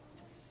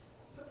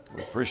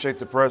Appreciate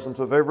the presence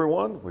of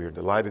everyone. We are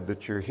delighted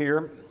that you're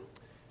here.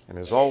 And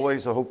as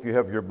always, I hope you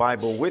have your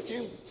Bible with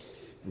you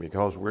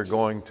because we're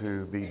going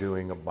to be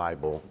doing a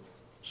Bible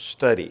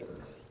study.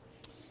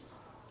 I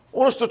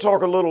want us to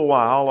talk a little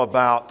while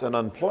about an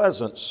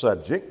unpleasant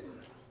subject,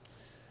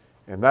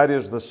 and that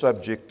is the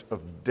subject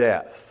of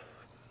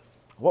death.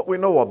 What we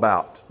know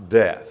about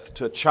death.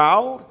 To a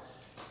child,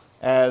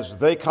 as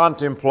they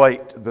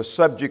contemplate the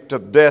subject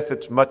of death,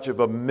 it's much of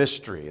a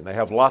mystery, and they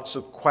have lots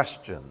of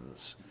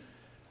questions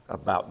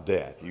about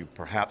death. You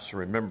perhaps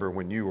remember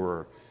when you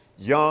were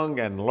young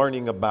and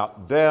learning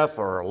about death,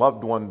 or a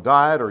loved one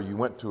died, or you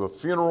went to a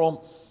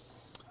funeral,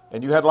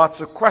 and you had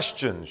lots of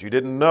questions. You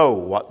didn't know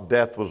what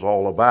death was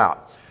all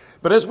about.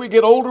 But as we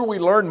get older, we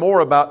learn more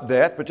about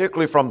death,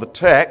 particularly from the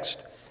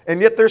text,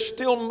 and yet there's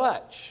still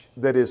much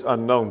that is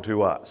unknown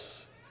to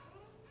us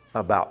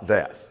about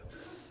death.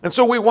 And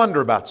so we wonder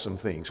about some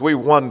things. We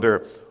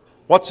wonder,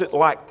 what's it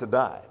like to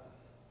die?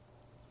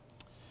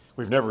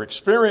 We've never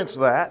experienced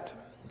that,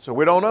 so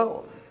we don't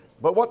know.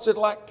 But what's it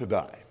like to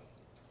die?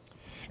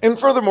 And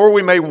furthermore,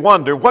 we may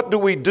wonder, what do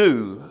we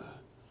do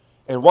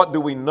and what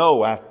do we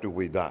know after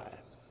we die?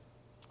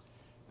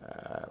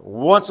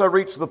 Once I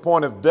reach the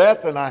point of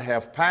death and I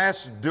have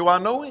passed, do I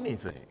know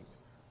anything?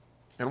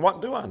 And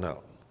what do I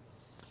know?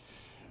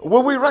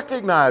 Will we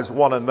recognize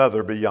one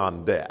another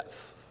beyond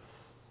death?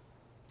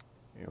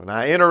 When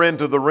I enter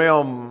into the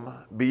realm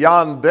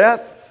beyond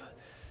death,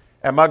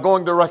 am I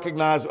going to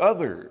recognize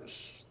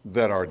others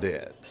that are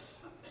dead?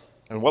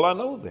 And will I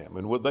know them?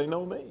 And would they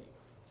know me?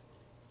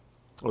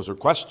 Those are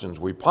questions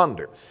we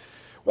ponder.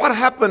 What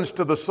happens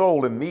to the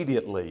soul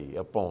immediately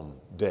upon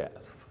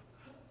death?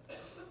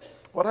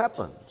 What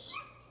happens?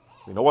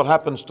 We know what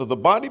happens to the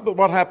body, but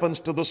what happens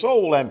to the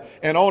soul? And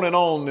on and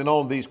on and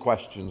on these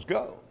questions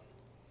go.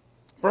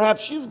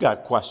 Perhaps you've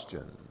got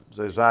questions,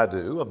 as I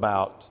do,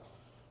 about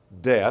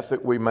death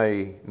that we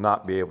may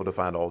not be able to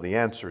find all the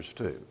answers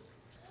to.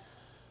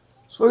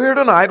 So here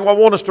tonight, I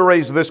want us to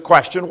raise this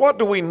question. What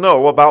do we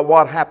know about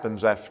what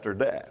happens after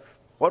death?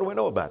 What do we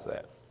know about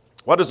that?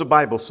 What does the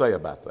Bible say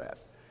about that?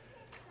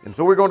 And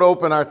so we're going to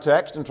open our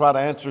text and try to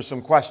answer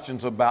some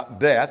questions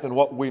about death and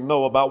what we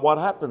know about what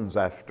happens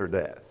after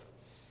death.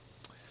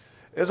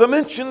 As I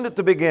mentioned at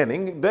the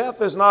beginning,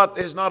 death is not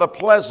a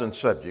pleasant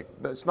subject.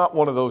 It's not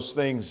one of those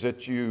things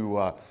that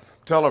you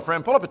tell a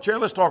friend, pull up a chair,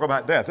 let's talk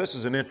about death. This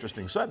is an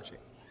interesting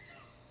subject.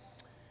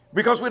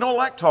 Because we don't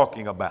like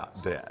talking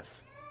about death.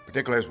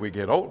 Particularly as we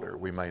get older,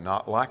 we may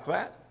not like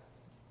that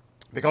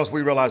because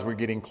we realize we're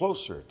getting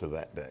closer to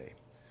that day.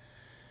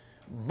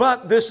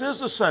 But this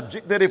is a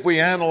subject that if we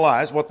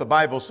analyze what the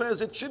Bible says,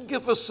 it should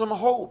give us some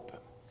hope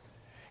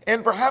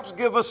and perhaps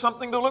give us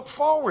something to look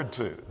forward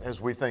to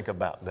as we think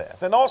about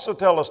death, and also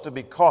tell us to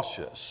be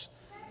cautious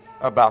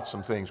about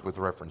some things with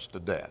reference to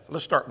death.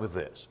 Let's start with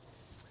this.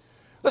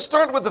 Let's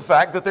start with the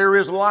fact that there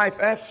is life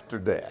after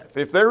death.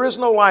 If there is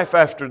no life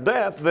after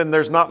death, then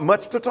there's not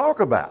much to talk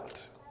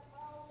about.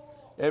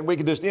 And we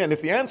can just end.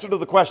 If the answer to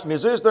the question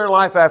is there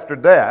life after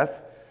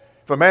death?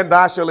 If a man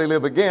dies, shall he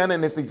live again?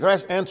 And if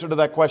the answer to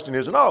that question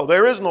is no,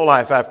 there is no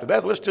life after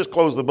death, let's just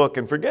close the book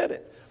and forget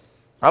it.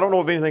 I don't know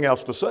of anything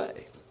else to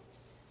say.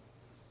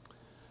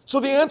 So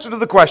the answer to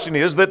the question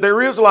is that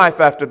there is life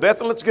after death,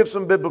 and let's give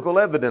some biblical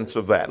evidence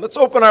of that. Let's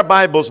open our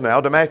Bibles now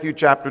to Matthew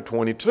chapter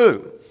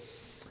 22.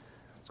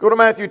 Let's go to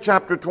Matthew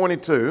chapter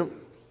 22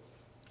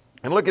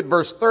 and look at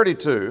verse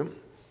 32.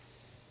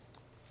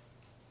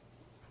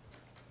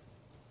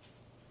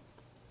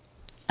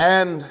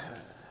 And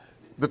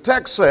the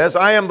text says,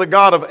 I am the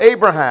God of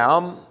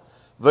Abraham,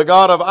 the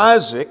God of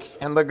Isaac,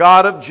 and the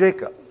God of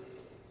Jacob.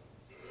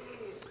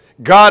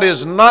 God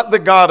is not the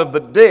God of the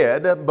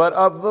dead, but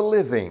of the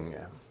living.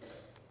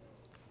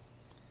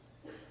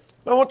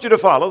 Now, I want you to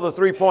follow the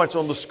 3 points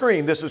on the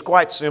screen. This is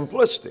quite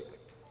simplistic.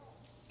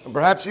 And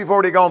perhaps you've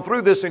already gone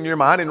through this in your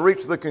mind and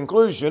reached the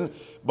conclusion,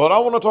 but I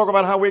want to talk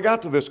about how we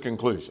got to this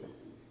conclusion.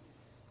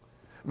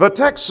 The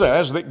text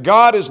says that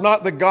God is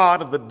not the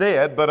God of the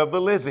dead, but of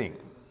the living.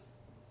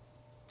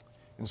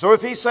 And so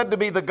if he's said to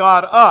be the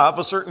God of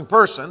a certain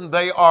person,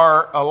 they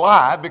are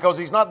alive because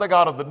he's not the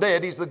God of the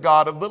dead, he's the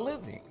God of the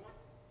living.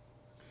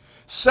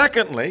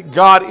 Secondly,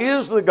 God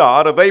is the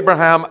God of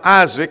Abraham,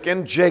 Isaac,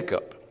 and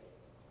Jacob.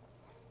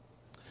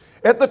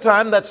 At the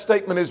time that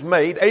statement is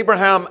made,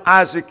 Abraham,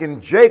 Isaac,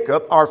 and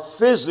Jacob are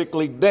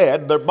physically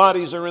dead. Their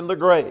bodies are in the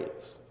grave.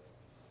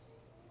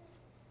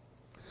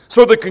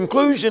 So the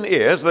conclusion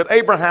is that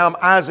Abraham,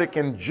 Isaac,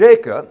 and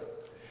Jacob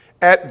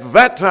at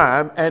that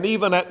time and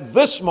even at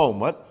this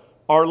moment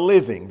are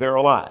living. They're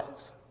alive.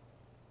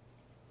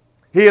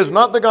 He is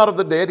not the God of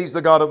the dead, he's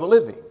the God of the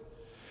living.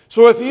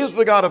 So if he is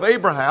the God of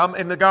Abraham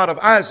and the God of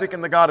Isaac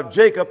and the God of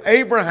Jacob,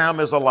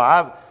 Abraham is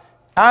alive,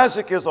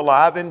 Isaac is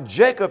alive, and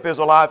Jacob is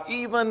alive.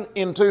 Even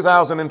in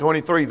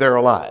 2023, they're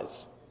alive.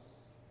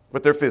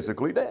 But they're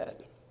physically dead.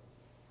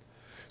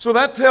 So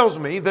that tells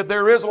me that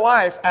there is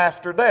life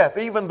after death.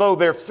 Even though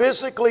they're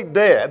physically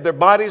dead, their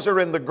bodies are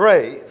in the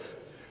grave,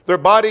 their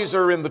bodies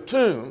are in the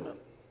tomb,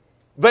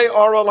 they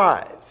are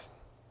alive.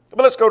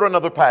 But let's go to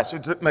another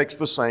passage that makes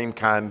the same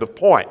kind of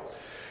point.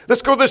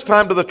 Let's go this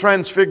time to the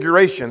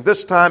transfiguration,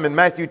 this time in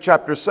Matthew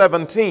chapter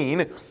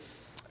 17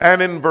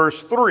 and in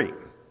verse 3.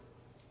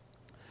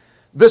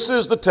 This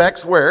is the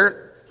text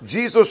where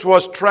Jesus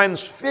was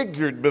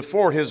transfigured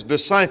before his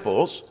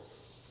disciples.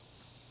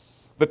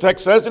 The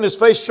text says, and his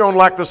face shone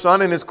like the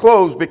sun, and his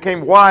clothes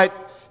became white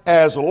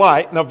as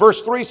light. Now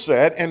verse 3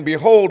 said, and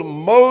behold,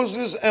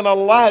 Moses and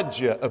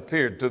Elijah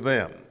appeared to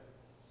them,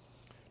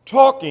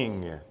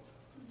 talking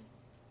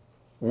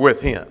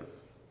with him.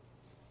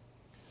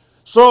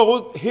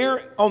 So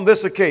here on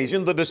this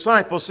occasion, the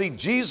disciples see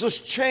Jesus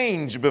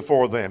change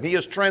before them. He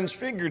is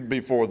transfigured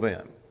before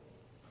them.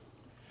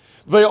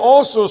 They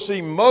also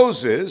see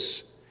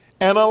Moses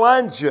and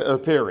Elijah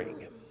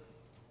appearing.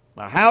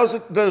 Now, how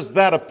does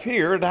that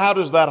appear and how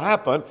does that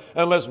happen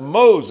unless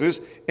Moses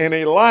and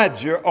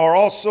Elijah are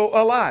also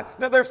alive?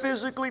 Now, they're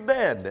physically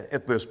dead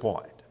at this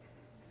point.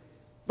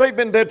 They've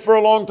been dead for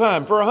a long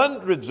time. For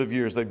hundreds of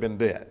years they've been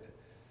dead.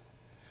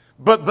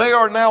 But they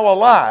are now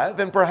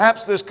alive, and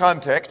perhaps this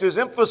context is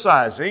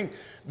emphasizing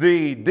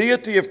the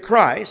deity of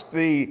Christ,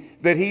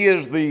 that He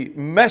is the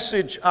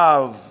message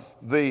of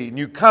the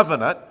new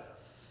covenant,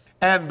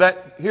 and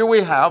that here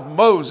we have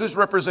Moses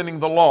representing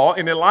the law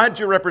and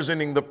Elijah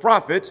representing the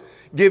prophets,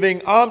 giving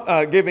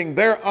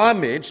their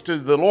homage to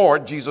the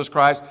Lord Jesus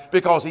Christ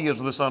because He is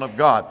the Son of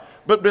God.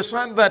 But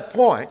beside that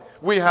point,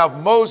 we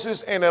have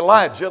Moses and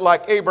Elijah,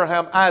 like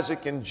Abraham,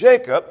 Isaac, and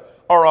Jacob,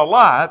 are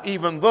alive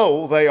even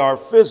though they are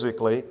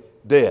physically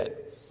dead.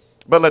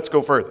 But let's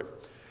go further.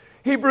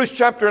 Hebrews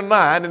chapter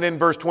 9 and in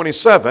verse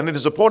 27, it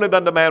is appointed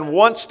unto man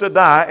once to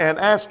die, and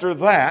after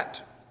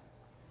that,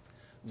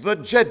 the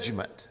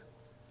judgment.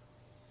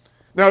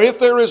 Now, if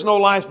there is no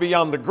life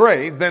beyond the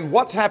grave, then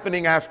what's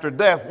happening after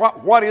death?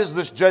 What is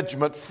this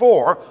judgment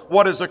for?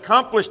 What is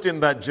accomplished in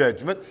that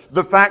judgment?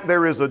 The fact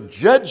there is a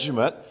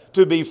judgment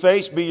to be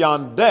faced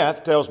beyond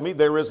death tells me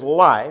there is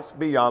life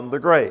beyond the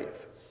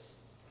grave.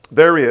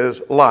 There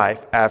is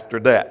life after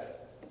death.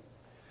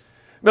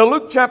 Now,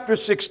 Luke chapter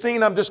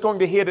 16, I'm just going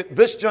to hit at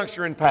this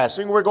juncture in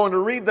passing. We're going to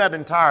read that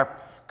entire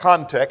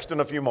context in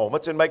a few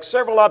moments and make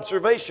several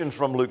observations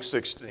from Luke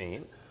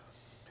 16.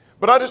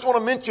 But I just want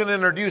to mention and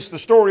introduce the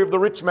story of the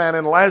rich man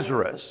and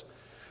Lazarus.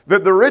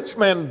 That the rich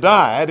man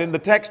died, and the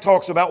text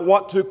talks about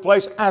what took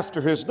place after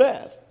his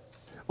death.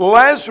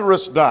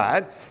 Lazarus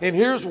died, and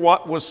here's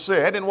what was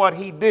said and what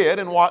he did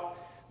and what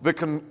the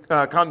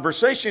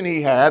conversation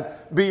he had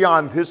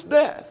beyond his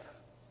death.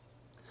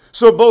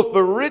 So both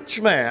the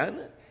rich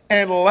man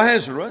and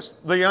Lazarus,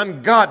 the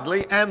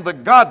ungodly and the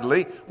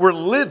godly, were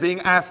living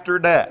after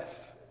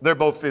death. They're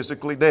both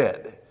physically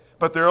dead,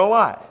 but they're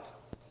alive.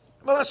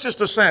 Well, that's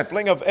just a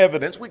sampling of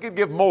evidence. We could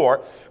give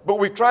more, but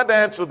we've tried to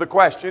answer the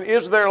question,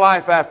 is there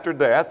life after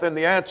death? And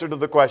the answer to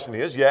the question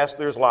is, yes,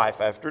 there's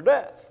life after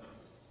death.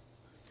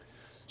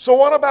 So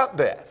what about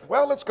death?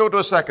 Well, let's go to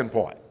a second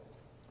point.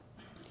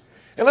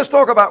 And let's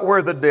talk about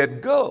where the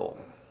dead go.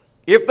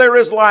 If there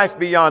is life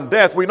beyond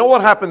death, we know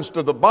what happens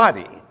to the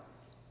body.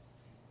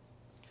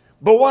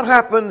 But what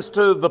happens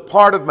to the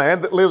part of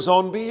man that lives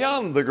on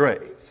beyond the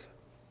grave?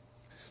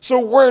 So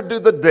where do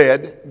the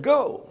dead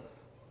go?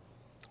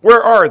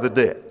 Where are the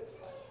dead?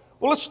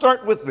 Well, let's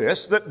start with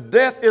this, that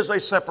death is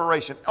a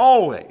separation,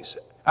 always.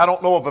 I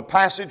don't know of a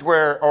passage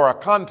or a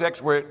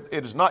context where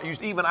it is not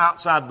used, even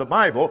outside the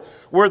Bible,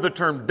 where the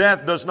term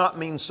death does not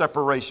mean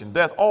separation.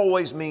 Death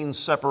always means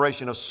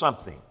separation of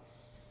something.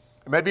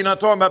 Maybe not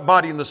talking about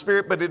body and the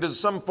spirit, but it is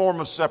some form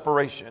of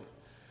separation.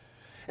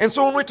 And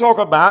so when we talk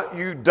about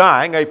you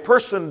dying, a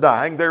person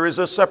dying, there is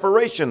a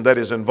separation that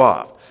is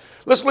involved.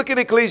 Let's look at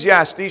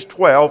Ecclesiastes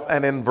 12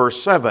 and in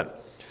verse 7.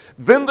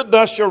 Then the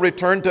dust shall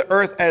return to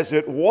earth as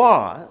it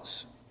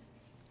was,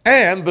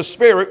 and the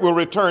spirit will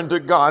return to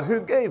God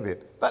who gave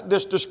it. That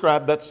just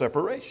described that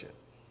separation.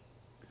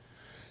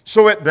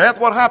 So at death,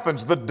 what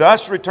happens? The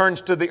dust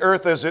returns to the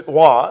earth as it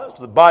was,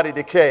 the body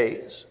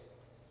decays,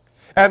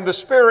 and the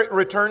spirit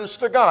returns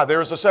to God.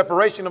 There is a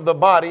separation of the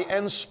body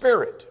and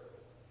spirit.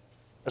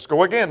 Let's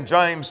go again,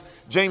 James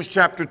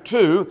chapter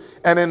 2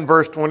 and in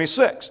verse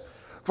 26.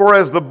 For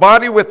as the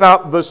body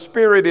without the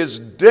spirit is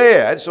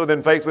dead, so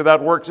then faith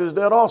without works is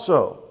dead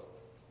also.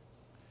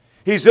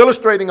 He's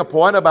illustrating a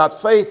point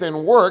about faith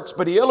and works,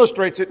 but he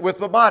illustrates it with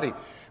the body.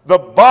 The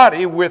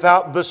body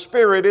without the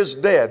spirit is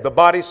dead. The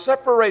body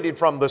separated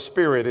from the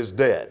spirit is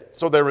dead.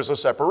 So there is a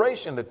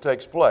separation that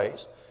takes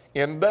place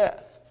in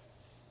death.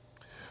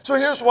 So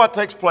here's what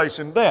takes place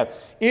in death.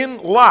 In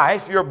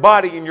life, your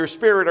body and your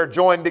spirit are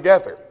joined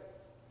together.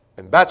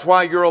 And that's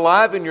why you're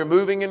alive and you're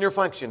moving and you're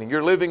functioning.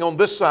 You're living on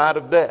this side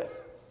of death.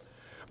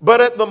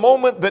 But at the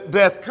moment that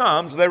death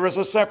comes, there is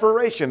a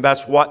separation.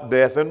 That's what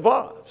death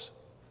involves.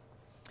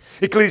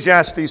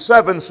 Ecclesiastes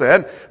 7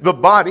 said, the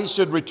body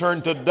should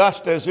return to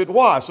dust as it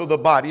was. So the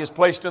body is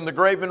placed in the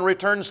grave and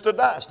returns to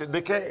dust. It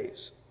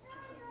decays.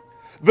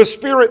 The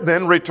spirit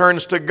then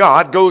returns to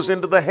God, goes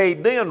into the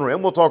Hadean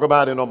realm. We'll talk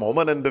about it in a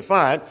moment and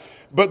define.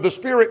 But the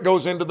spirit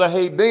goes into the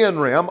Hadean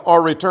realm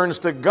or returns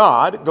to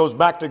God, goes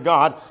back to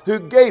God who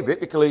gave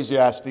it,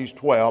 Ecclesiastes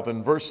 12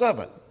 and verse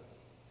 7.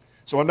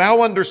 So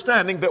now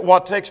understanding that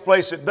what takes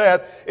place at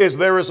death is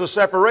there is a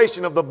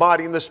separation of the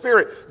body and the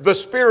spirit. The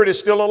spirit is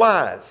still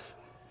alive.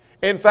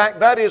 In fact,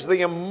 that is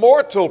the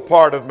immortal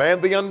part of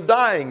man, the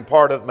undying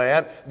part of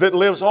man that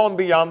lives on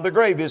beyond the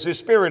grave, is his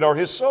spirit or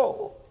his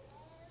soul.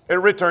 It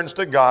returns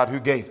to God who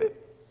gave it.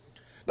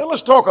 Now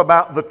let's talk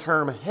about the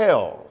term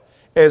hell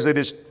as it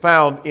is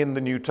found in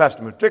the New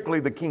Testament,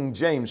 particularly the King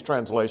James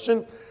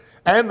translation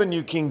and the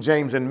New King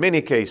James in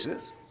many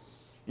cases.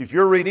 If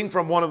you're reading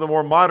from one of the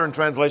more modern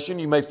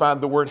translations, you may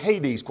find the word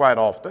Hades quite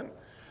often.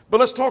 But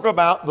let's talk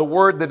about the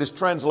word that is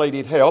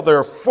translated hell. There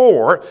are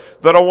four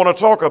that I want to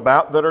talk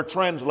about that are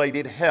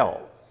translated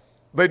hell.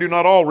 They do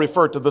not all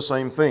refer to the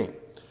same thing.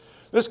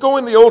 Let's go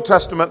in the Old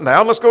Testament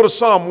now. Let's go to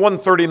Psalm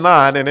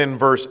 139 and in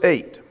verse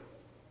 8.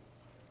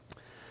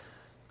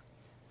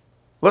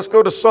 Let's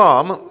go to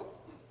Psalm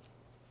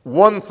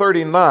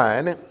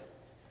 139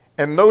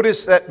 and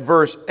notice at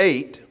verse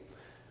 8.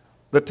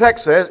 The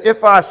text says,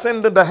 if I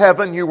ascend into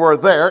heaven, you are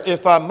there.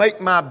 If I make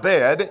my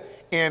bed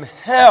in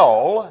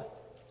hell,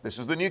 this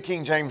is the New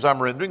King James I'm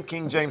rendering.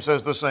 King James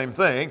says the same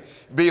thing.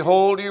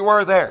 Behold, you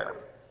are there.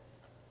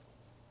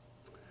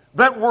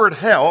 That word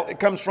hell,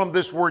 it comes from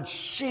this word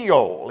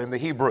Sheol in the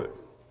Hebrew.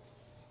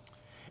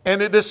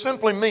 And it just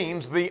simply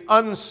means the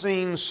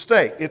unseen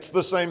state. It's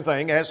the same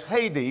thing as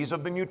Hades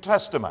of the New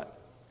Testament.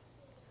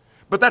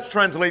 But that's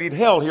translated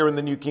hell here in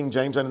the New King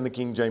James and in the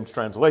King James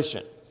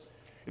translation.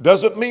 It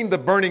doesn't mean the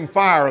burning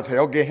fire of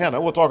hell,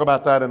 Gehenna. We'll talk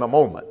about that in a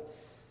moment.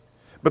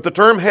 But the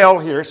term hell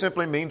here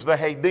simply means the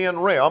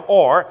Hadean realm,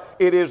 or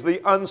it is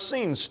the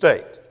unseen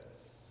state.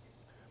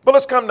 But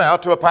let's come now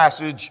to a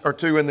passage or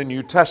two in the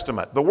New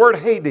Testament. The word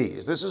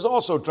Hades, this is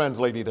also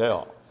translated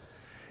hell.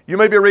 You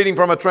may be reading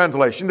from a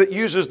translation that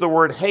uses the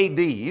word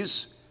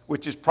Hades,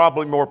 which is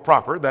probably more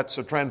proper. That's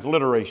a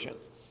transliteration.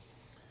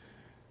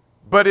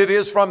 But it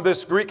is from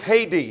this Greek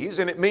Hades,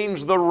 and it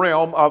means the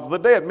realm of the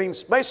dead. It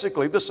means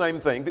basically the same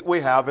thing that we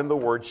have in the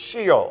word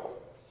Sheol.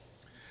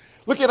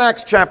 Look at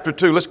Acts chapter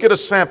 2. Let's get a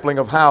sampling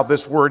of how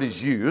this word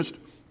is used.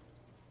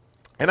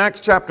 In Acts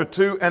chapter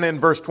 2 and in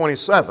verse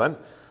 27,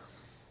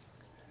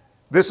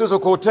 this is a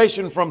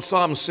quotation from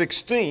Psalm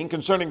 16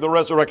 concerning the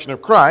resurrection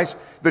of Christ,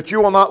 that you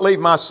will not leave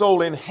my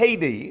soul in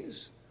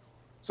Hades.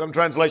 Some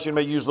translation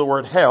may use the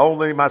word hell,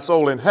 leave my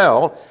soul in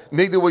hell,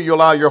 neither will you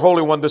allow your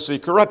Holy One to see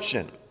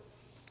corruption.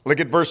 Look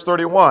at verse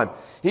 31.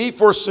 He,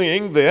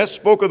 foreseeing this,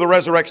 spoke of the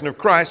resurrection of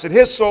Christ, that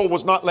his soul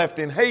was not left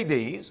in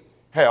Hades,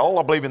 hell,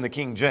 I believe in the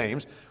King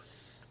James,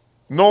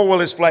 nor will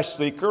his flesh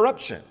see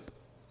corruption.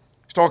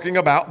 He's talking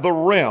about the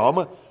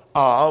realm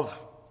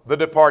of the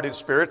departed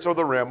spirits or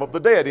the realm of the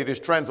dead. It is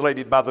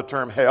translated by the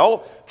term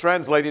hell,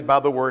 translated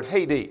by the word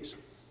Hades.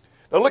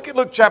 Now look at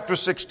Luke chapter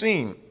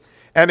 16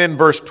 and in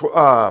verse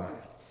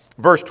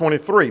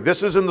 23.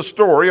 This is in the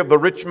story of the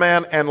rich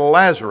man and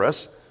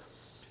Lazarus,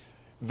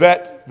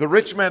 that the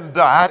rich man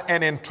died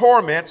and in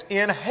torments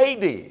in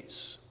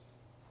Hades.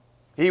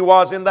 He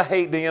was in the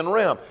Hadean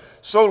realm.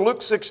 So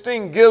Luke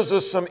 16 gives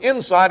us some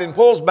insight and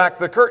pulls back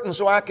the curtain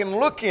so I can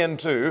look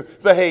into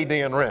the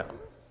Hadean realm.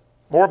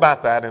 More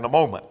about that in a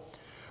moment.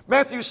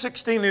 Matthew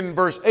 16 in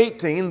verse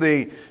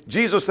 18,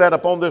 Jesus said,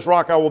 upon this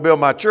rock I will build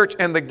my church,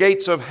 and the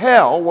gates of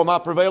hell will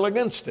not prevail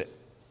against it.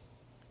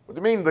 What do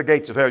you mean the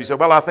gates of hell? You say,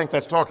 well, I think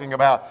that's talking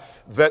about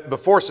that the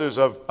forces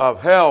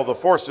of hell, the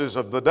forces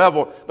of the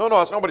devil. No,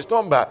 that's not what he's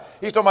talking about.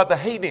 He's talking about the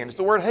Hadean. It's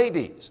the word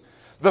Hades.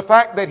 The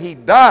fact that he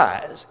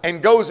dies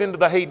and goes into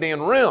the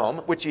Hadean realm,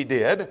 which he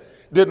did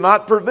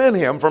not prevent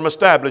him from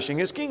establishing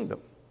his kingdom.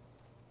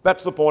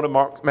 That's the point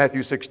of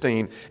Matthew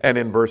 16 and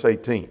in verse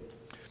 18.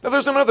 Now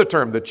there's another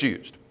term that's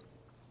used.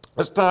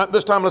 This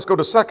time let's go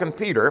to 2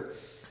 Peter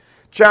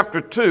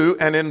chapter 2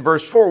 and in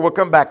verse 4. We'll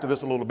come back to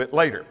this a little bit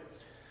later.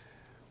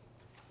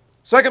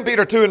 2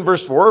 Peter 2 and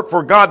verse 4,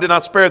 for God did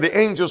not spare the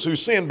angels who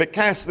sinned, but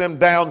cast them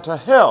down to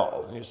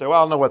hell. And you say,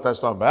 well, I know what that's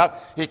talking about.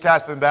 He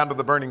cast them down to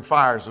the burning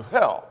fires of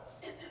hell.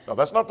 No,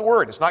 that's not the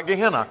word. It's not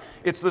Gehenna.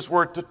 It's this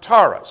word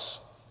Tartarus.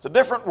 It's a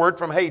different word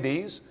from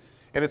Hades,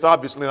 and it's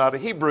obviously not a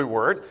Hebrew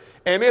word,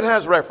 and it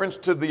has reference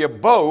to the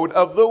abode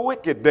of the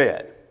wicked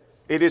dead.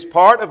 It is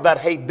part of that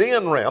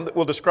Hadean realm that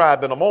we'll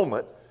describe in a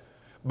moment,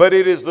 but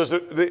it is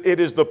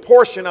the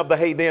portion of the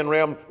Hadean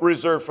realm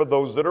reserved for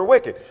those that are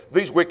wicked.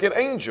 These wicked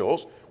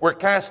angels were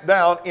cast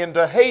down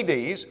into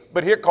Hades,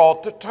 but here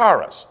called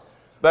Tartarus.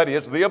 That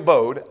is the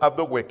abode of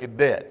the wicked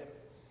dead.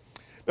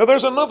 Now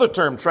there's another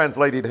term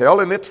translated hell,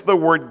 and it's the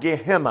word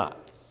Gehenna.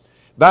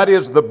 That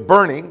is the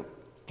burning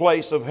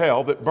place of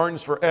hell that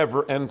burns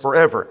forever and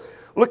forever.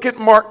 Look at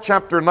Mark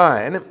chapter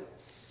 9.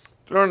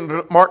 Turn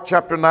to Mark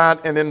chapter 9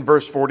 and in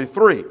verse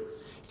 43.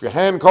 If your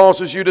hand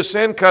causes you to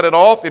sin, cut it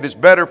off. It is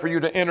better for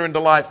you to enter into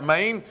life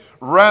maimed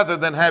rather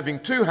than having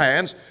two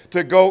hands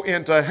to go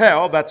into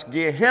hell. That's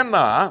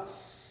Gehenna,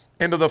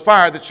 into the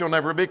fire that shall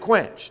never be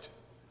quenched.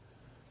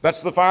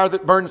 That's the fire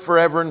that burns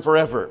forever and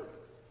forever.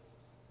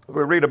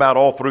 We read about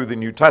all through the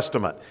New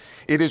Testament.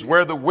 It is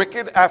where the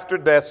wicked after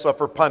death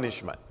suffer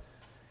punishment.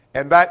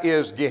 And that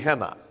is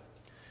Gehenna.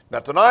 Now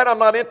tonight I'm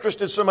not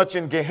interested so much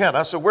in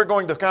Gehenna, so we're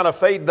going to kind of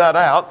fade that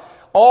out.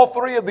 all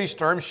three of these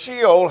terms,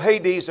 Sheol,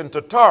 Hades, and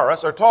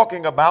Tartarus, are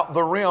talking about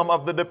the realm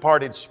of the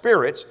departed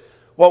spirits,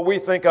 what we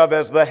think of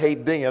as the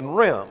Hadean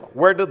realm.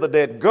 Where do the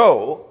dead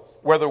go?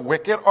 Whether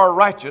wicked or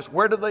righteous,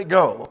 where do they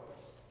go?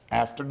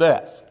 After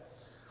death.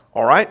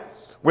 All right?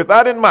 With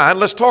that in mind,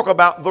 let's talk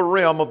about the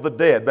realm of the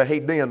dead, the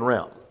Hadean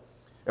realm,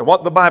 and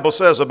what the Bible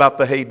says about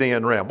the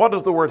Hadean realm. What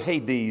does the word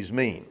Hades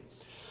mean?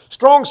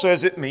 Strong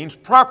says it means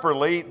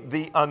properly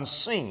the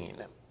unseen.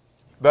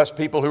 Thus,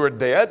 people who are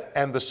dead,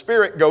 and the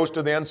spirit goes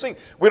to the unseen.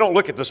 We don't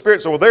look at the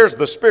spirit, so well, there's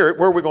the spirit,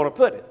 where are we going to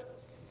put it?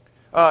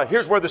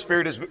 Here's where the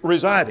spirit is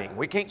residing.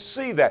 We can't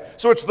see that.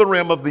 So it's the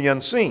realm of the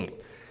unseen.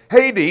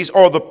 Hades,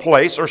 or the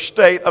place or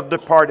state of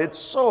departed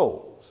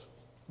souls,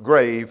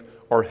 grave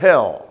or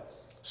hell,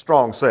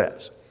 Strong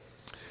says.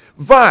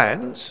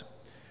 Vines,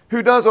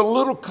 who does a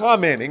little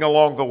commenting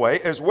along the way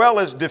as well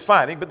as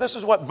defining, but this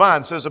is what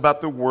Vine says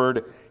about the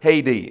word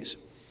Hades.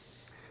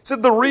 It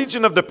said the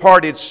region of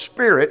departed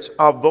spirits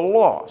of the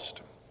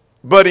lost,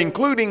 but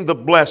including the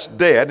blessed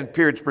dead in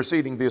periods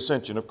preceding the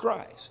ascension of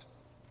Christ.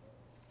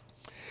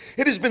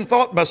 It has been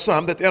thought by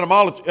some that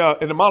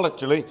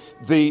etymologically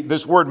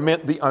this word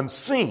meant the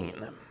unseen,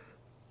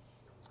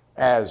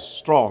 as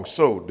Strong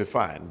so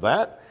defined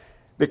that,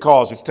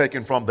 because it's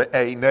taken from the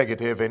a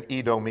negative and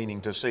edo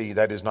meaning to see,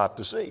 that is not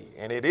to see.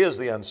 And it is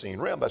the unseen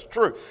realm, that's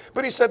true.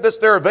 But he said this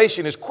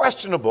derivation is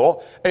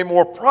questionable. A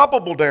more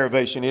probable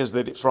derivation is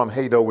that it's from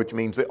Hado, which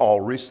means the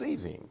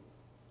all-receiving.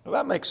 Well,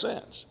 that makes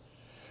sense.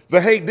 The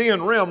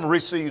Hadean realm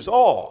receives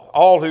all.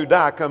 All who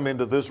die come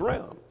into this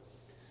realm.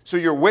 So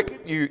you're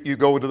wicked, you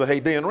go to the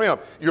Hadean realm.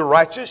 You're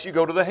righteous, you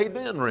go to the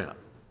Hadean realm,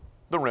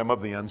 the realm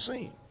of the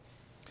unseen.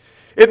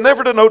 It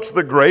never denotes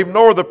the grave,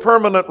 nor the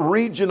permanent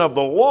region of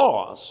the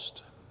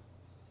lost,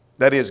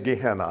 that is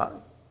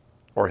Gehenna,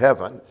 or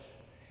heaven.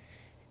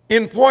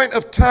 In point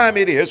of time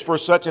it is for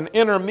such an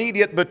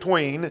intermediate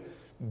between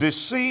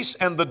decease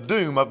and the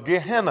doom of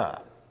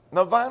Gehenna.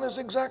 Now Vine is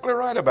exactly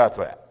right about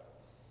that.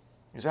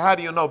 You say, how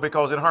do you know?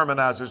 Because it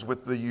harmonizes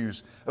with the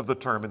use of the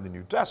term in the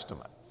New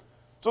Testament.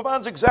 So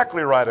Vine's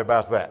exactly right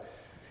about that.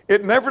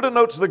 It never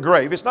denotes the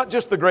grave. It's not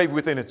just the grave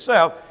within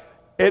itself.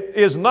 It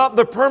is not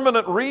the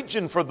permanent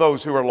region for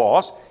those who are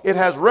lost. It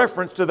has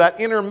reference to that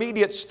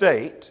intermediate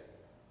state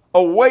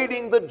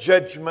awaiting the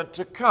judgment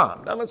to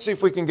come. Now let's see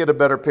if we can get a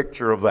better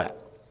picture of that.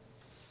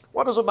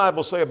 What does the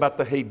Bible say about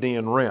the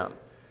Hadean realm?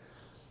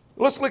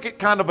 Let's look at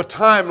kind of a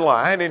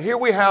timeline, and here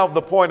we have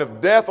the point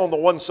of death on the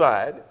one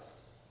side,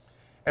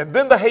 and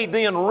then the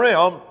Hadean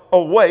realm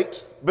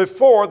awaits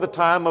before the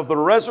time of the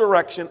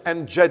resurrection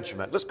and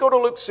judgment. Let's go to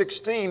Luke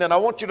 16, and I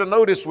want you to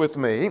notice with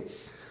me,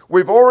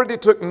 we've already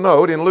took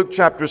note in Luke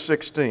chapter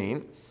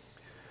 16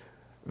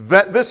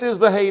 that this is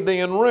the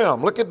Hadean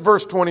realm. Look at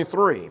verse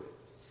 23.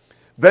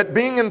 That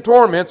being in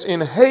torments in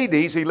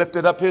Hades, he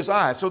lifted up his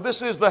eyes. So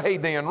this is the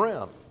Hadean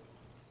realm.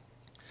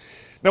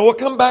 Now we'll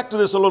come back to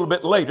this a little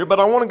bit later, but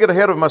I want to get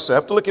ahead of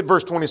myself to look at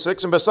verse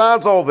 26. And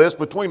besides all this,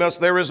 between us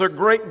there is a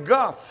great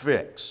gulf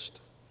fixed.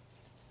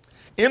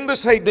 In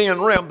this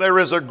Hadean realm there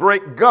is a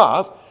great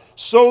gulf,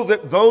 so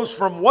that those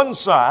from one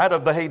side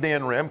of the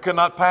Hadean realm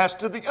cannot pass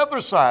to the other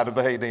side of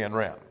the Hadean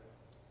realm.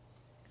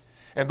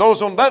 And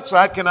those on that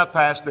side cannot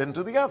pass then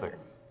to the other.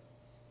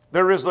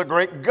 There is the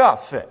great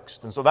gulf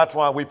fixed. And so that's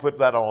why we put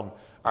that on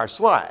our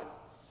slide.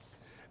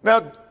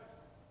 Now,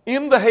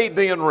 in the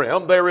Hadean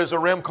realm, there is a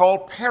realm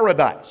called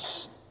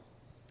paradise.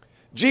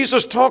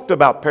 Jesus talked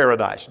about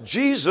paradise.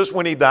 Jesus,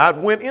 when he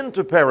died, went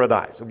into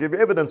paradise. I'll give you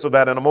evidence of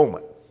that in a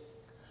moment.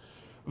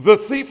 The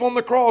thief on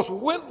the cross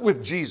went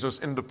with Jesus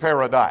into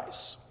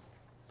paradise.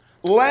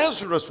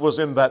 Lazarus was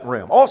in that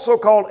realm, also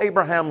called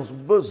Abraham's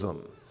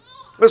bosom.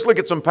 Let's look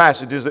at some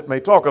passages that may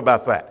talk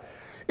about that.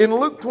 In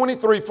Luke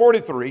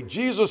 23:43,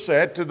 Jesus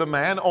said to the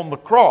man on the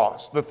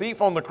cross, the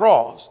thief on the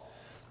cross,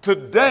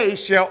 "Today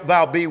shalt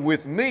thou be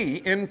with me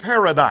in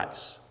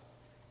paradise."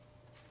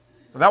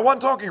 And that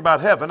wasn't talking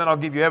about heaven, and I'll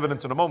give you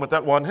evidence in a moment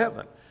that wasn't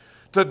heaven.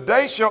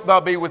 Today shalt thou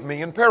be with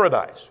me in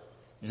paradise.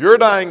 You're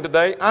dying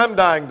today, I'm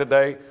dying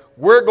today.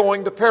 We're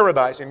going to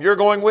paradise, and you're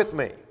going with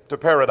me to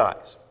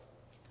paradise.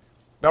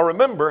 Now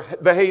remember,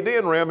 the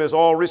Hadean realm is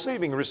all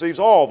receiving, receives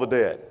all the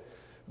dead,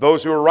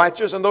 those who are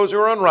righteous and those who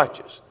are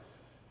unrighteous.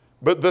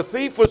 But the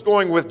thief was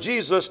going with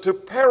Jesus to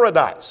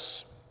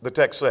paradise, the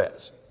text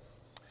says.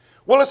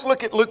 Well, let's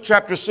look at Luke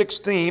chapter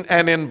 16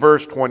 and in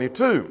verse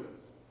 22.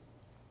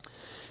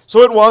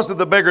 So it was that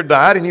the beggar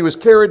died, and he was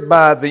carried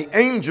by the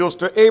angels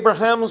to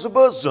Abraham's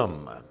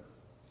bosom.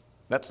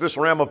 That's this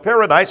realm of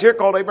paradise here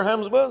called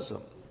Abraham's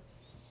bosom.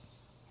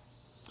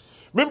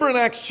 Remember in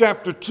Acts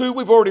chapter 2,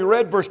 we've already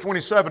read verse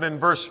 27 and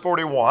verse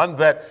 41,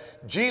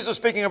 that Jesus,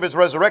 speaking of his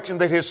resurrection,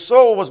 that his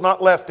soul was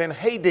not left in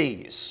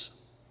Hades,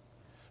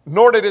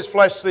 nor did his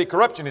flesh see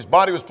corruption. His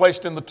body was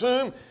placed in the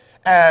tomb,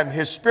 and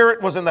his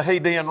spirit was in the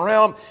Hadean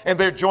realm, and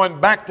they're joined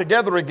back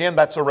together again.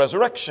 That's a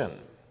resurrection.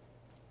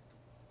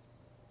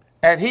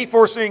 And he,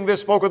 foreseeing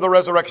this, spoke of the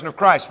resurrection of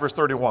Christ, verse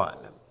 31.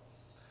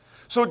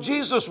 So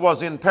Jesus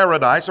was in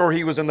paradise, or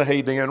he was in the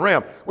Hadean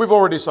realm. We've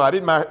already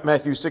cited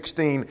Matthew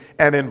 16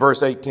 and in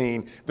verse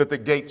 18 that the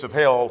gates of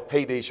hell,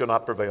 Hades, shall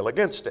not prevail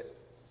against it.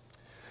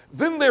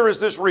 Then there is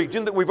this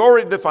region that we've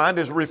already defined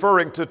as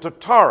referring to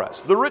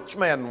Tartarus. The rich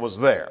man was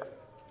there.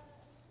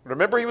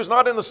 Remember, he was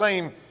not in the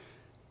same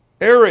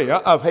area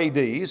of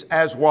Hades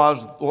as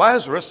was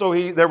Lazarus,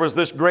 so there was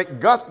this great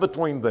gulf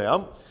between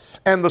them.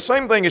 And the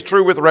same thing is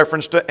true with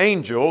reference to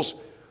angels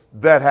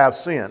that have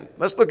sinned.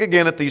 Let's look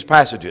again at these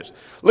passages.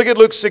 Look at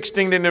Luke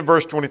 16 and in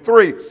verse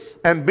 23.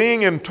 And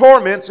being in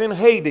torments in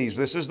Hades,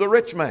 this is the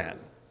rich man.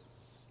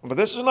 But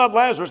this is not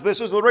Lazarus,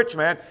 this is the rich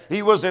man.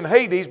 He was in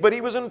Hades, but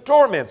he was in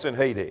torments in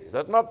Hades.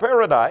 That's not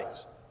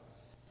paradise.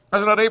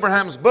 That's not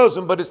Abraham's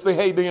bosom, but it's the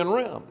Hadean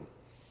realm.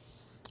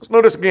 Let's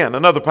notice again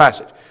another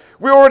passage.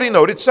 We already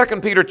noted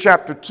 2 Peter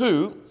chapter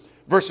 2,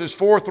 verses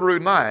 4 through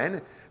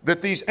 9,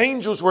 that these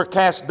angels were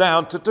cast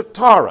down to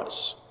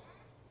Tartarus.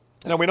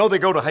 Now we know they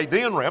go to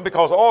Hadean realm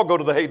because all go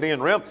to the Hadean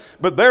realm,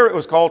 but there it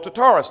was called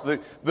Tartarus,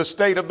 the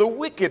state of the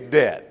wicked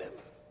dead.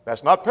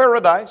 That's not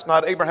paradise,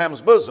 not Abraham's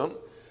bosom,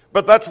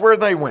 but that's where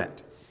they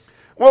went.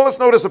 Well, let's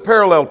notice a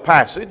parallel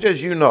passage.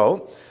 As you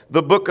know,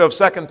 the book of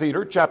 2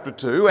 Peter chapter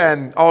 2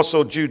 and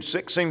also Jude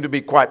 6 seem to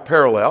be quite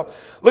parallel.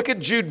 Look at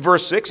Jude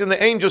verse 6. And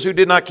the angels who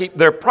did not keep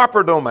their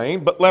proper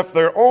domain, but left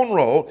their own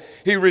role,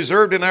 he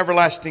reserved in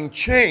everlasting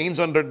chains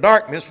under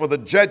darkness for the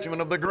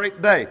judgment of the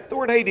great day. The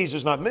word Hades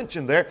is not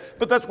mentioned there,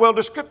 but that's well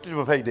descriptive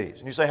of Hades.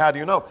 And you say, how do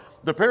you know?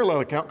 The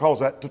parallel account calls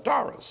that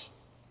Tartarus.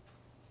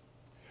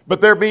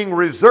 But they're being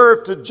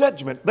reserved to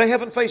judgment. They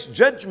haven't faced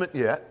judgment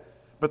yet,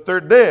 but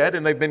they're dead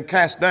and they've been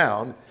cast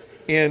down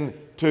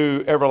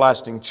into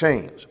everlasting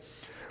chains.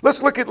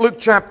 Let's look at Luke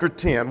chapter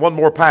 10, one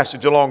more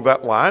passage along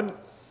that line.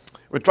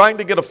 We're trying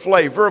to get a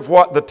flavor of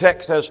what the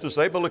text has to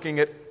say by looking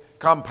at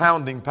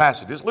compounding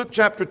passages. Luke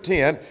chapter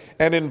 10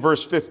 and in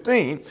verse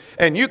 15,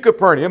 and you,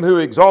 Capernaum, who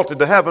exalted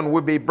to heaven,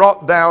 would be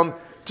brought down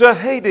to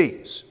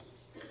Hades.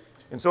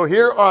 And so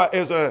here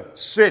is a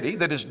city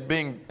that is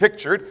being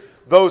pictured.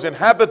 Those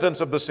inhabitants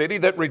of the city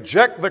that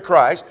reject the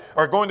Christ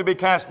are going to be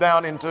cast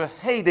down into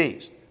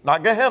Hades.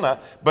 Not Gehenna,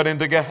 but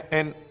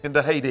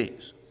into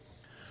Hades.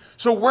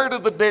 So where do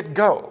the dead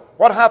go?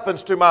 What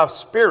happens to my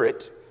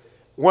spirit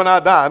when I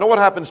die? I know what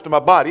happens to my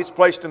body. It's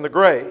placed in the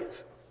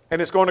grave,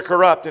 and it's going to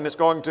corrupt, and it's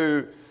going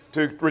to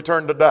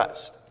return to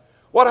dust.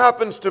 What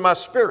happens to my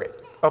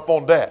spirit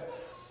upon death?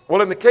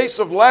 Well, in the case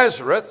of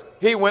Lazarus,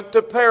 he went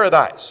to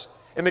paradise.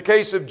 In the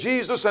case of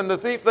Jesus and the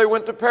thief, they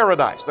went to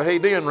paradise, the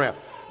Hadean realm.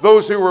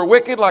 Those who were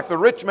wicked, like the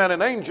rich man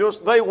and angels,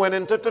 they went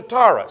into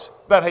Tartarus,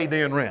 that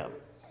Hadean realm.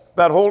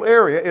 That whole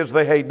area is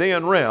the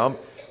Hadean realm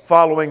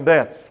following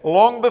death,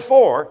 long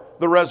before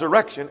the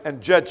resurrection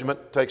and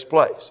judgment takes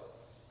place.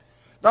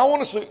 Now I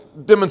want to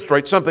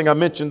demonstrate something I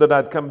mentioned that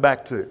I'd come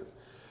back to.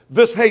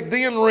 This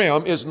Hadean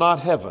realm is not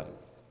heaven.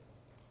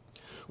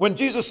 When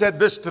Jesus said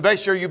this, today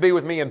shall you be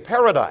with me in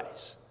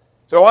paradise.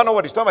 So I know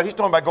what he's talking about. He's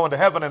talking about going to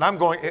heaven, and I'm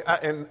going,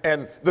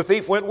 and the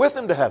thief went with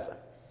him to heaven.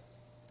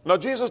 No,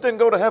 Jesus didn't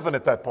go to heaven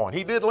at that point.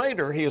 He did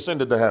later. He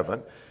ascended to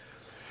heaven.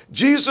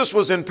 Jesus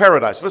was in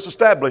paradise. Let's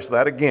establish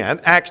that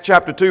again. Acts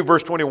chapter 2,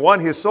 verse 21,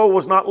 his soul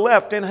was not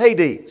left in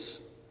Hades.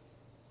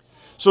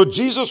 So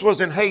Jesus was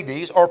in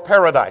Hades or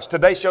paradise.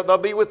 Today shalt thou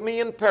be with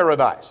me in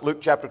paradise. Luke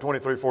chapter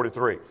 23,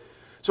 43.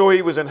 So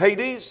he was in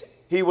Hades.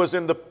 He was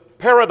in the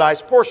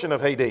paradise portion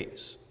of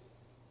Hades.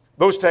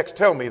 Those texts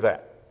tell me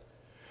that.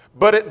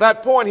 But at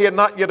that point, he had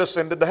not yet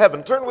ascended to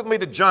heaven. Turn with me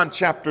to John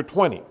chapter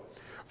 20.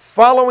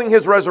 Following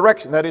his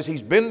resurrection, that is,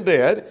 he's been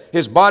dead.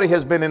 His body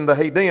has been in the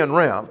Hadean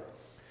realm.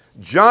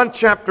 John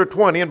chapter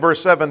 20 and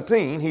verse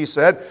 17, he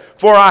said,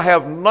 for I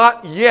have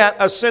not yet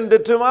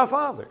ascended to my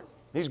Father.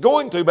 He's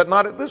going to, but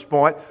not at this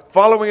point.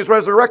 Following his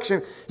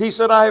resurrection, he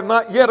said, I have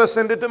not yet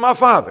ascended to my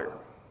Father.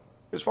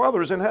 His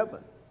Father is in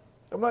heaven.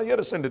 I have not yet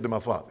ascended to my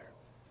Father.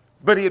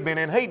 But he had been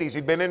in Hades.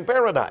 He'd been in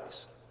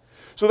paradise.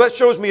 So that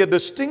shows me a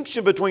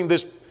distinction between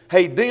this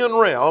Hadean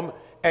realm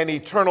and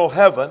eternal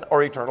heaven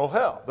or eternal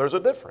hell. There's a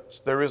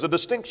difference. There is a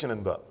distinction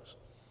in those.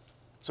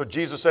 So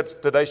Jesus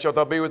said, today shalt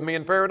thou be with me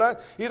in paradise.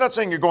 He's not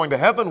saying you're going to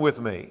heaven with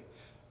me.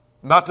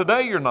 Not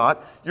today you're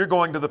not. You're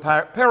going to the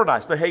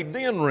paradise, the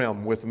Hadean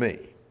realm with me.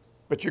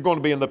 But you're going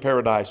to be in the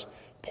paradise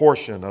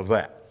portion of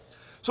that.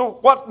 So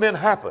what then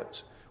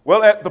happens?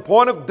 Well, at the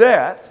point of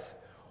death,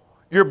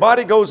 your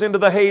body goes into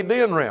the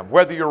Hadean realm.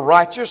 Whether you're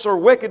righteous or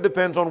wicked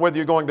depends on whether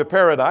you're going to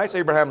paradise,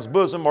 Abraham's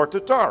bosom, or to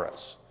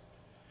Tartarus.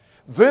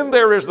 Then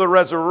there is the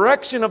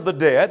resurrection of the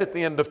dead at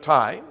the end of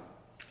time.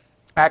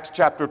 Acts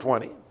chapter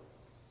 20.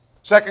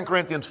 2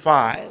 Corinthians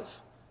 5.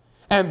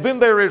 And then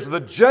there is the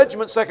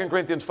judgment, 2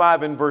 Corinthians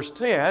 5 and verse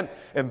 10.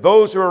 And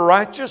those who are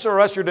righteous are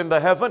ushered into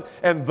heaven,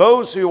 and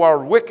those who are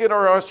wicked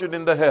are ushered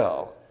into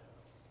hell.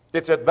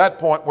 It's at that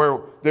point where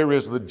there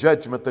is the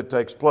judgment that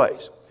takes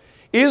place.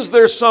 Is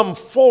there some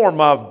form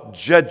of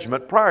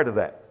judgment prior to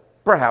that?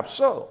 Perhaps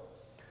so.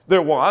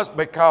 There was,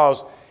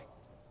 because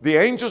the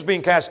angels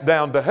being cast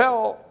down to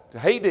hell, to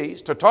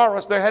Hades, to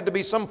Tartarus, there had to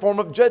be some form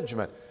of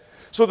judgment.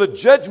 So the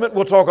judgment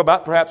we'll talk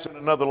about perhaps in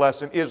another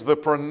lesson is the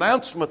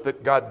pronouncement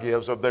that God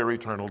gives of their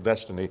eternal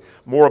destiny.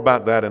 More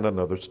about that in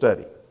another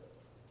study.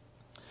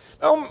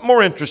 Now, I'm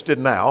more interested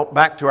now,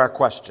 back to our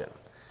question.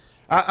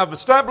 I've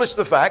established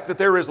the fact that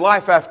there is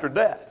life after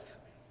death.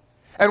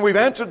 And we've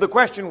answered the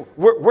question,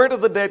 where do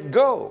the dead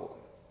go?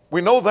 We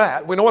know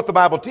that. We know what the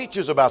Bible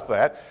teaches about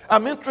that.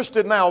 I'm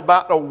interested now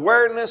about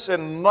awareness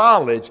and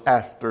knowledge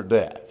after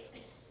death.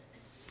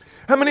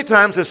 How many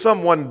times has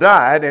someone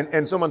died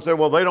and someone said,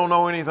 well, they don't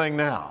know anything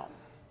now?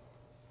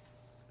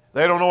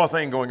 They don't know a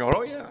thing going on.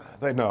 Oh, yeah,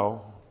 they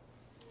know.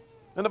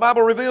 And the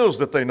Bible reveals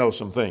that they know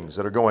some things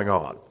that are going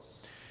on.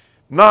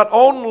 Not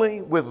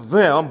only with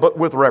them, but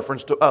with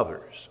reference to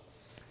others.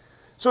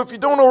 So if you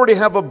don't already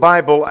have a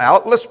Bible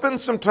out, let's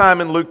spend some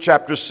time in Luke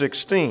chapter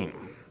 16.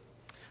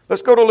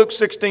 Let's go to Luke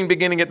 16,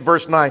 beginning at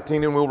verse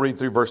 19, and we'll read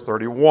through verse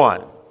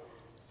 31.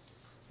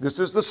 This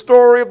is the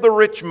story of the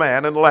rich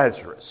man and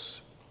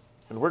Lazarus.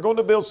 And we're going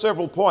to build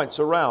several points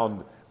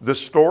around this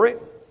story.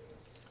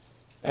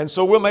 And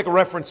so we'll make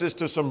references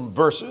to some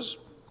verses.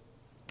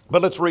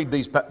 But let's read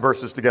these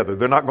verses together.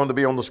 They're not going to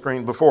be on the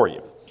screen before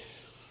you.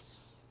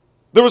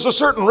 There was a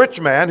certain rich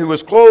man who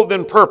was clothed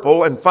in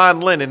purple and fine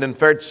linen and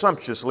fared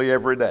sumptuously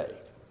every day.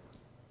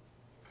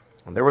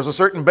 And there was a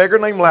certain beggar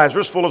named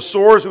Lazarus, full of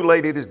sores, who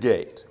laid at his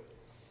gate,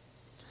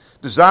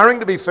 desiring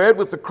to be fed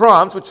with the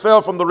crumbs which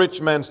fell from the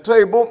rich man's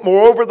table.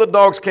 Moreover, the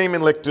dogs came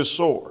and licked his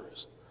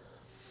sores.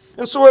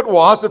 And so it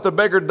was that the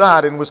beggar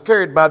died and was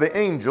carried by the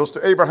angels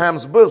to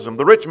Abraham's bosom.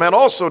 The rich man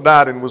also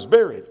died and was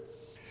buried.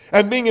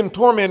 And being in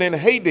torment in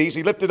Hades,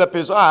 he lifted up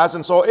his eyes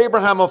and saw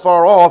Abraham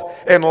afar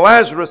off and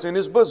Lazarus in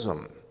his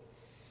bosom.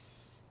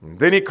 And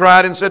then he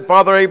cried and said,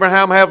 Father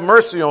Abraham, have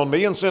mercy on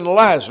me, and send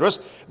Lazarus,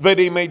 that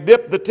he may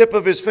dip the tip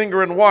of his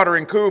finger in water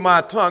and cool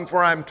my tongue,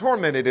 for I am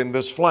tormented in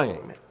this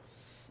flame.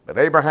 But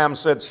Abraham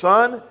said,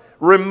 Son,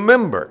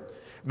 remember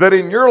that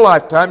in your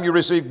lifetime you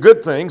received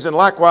good things, and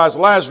likewise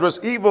Lazarus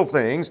evil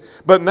things,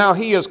 but now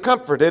he is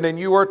comforted and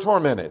you are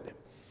tormented.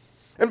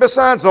 And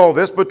besides all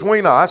this,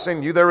 between us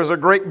and you there is a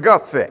great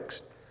gulf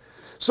fixed,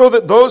 so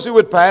that those who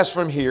would pass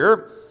from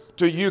here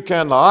to you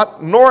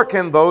cannot, nor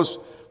can those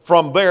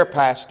from there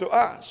pass to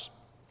us.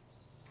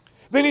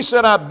 Then he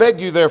said, I beg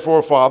you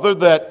therefore, Father,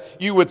 that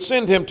you would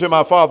send him to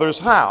my father's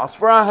house,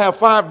 for I have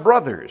 5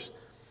 brothers,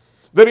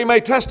 that he may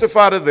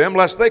testify to them,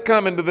 lest they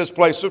come into this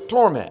place of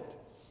torment.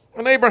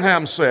 And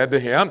Abraham said to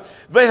him,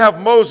 They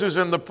have Moses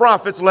and the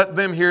prophets, let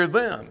them hear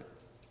them.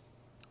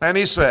 And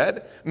he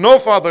said, No,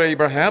 Father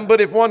Abraham,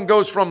 but if one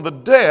goes from the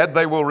dead,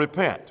 they will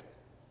repent.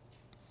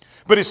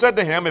 But he said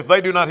to him, If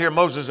they do not hear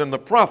Moses and the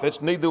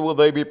prophets, neither will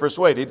they be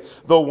persuaded,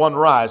 though one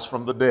rise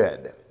from the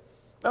dead.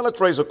 Now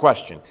let's raise a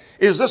question.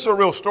 Is this a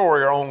real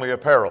story or only a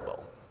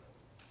parable?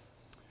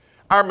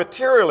 Our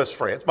materialist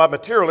friends, by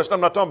materialist,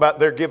 I'm not talking about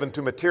they're given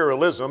to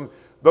materialism,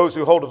 those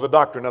who hold to the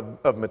doctrine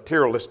of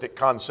materialistic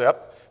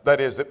concept, that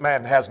is, that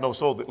man has no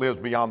soul that lives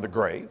beyond the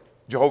grave.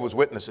 Jehovah's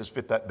Witnesses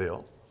fit that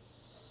bill.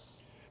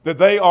 That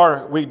they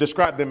are, we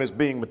describe them as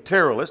being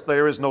materialist.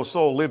 There is no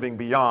soul living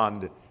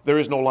beyond, there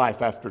is no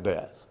life after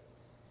death.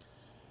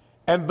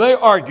 And they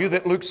argue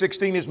that Luke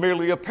 16 is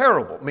merely a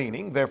parable,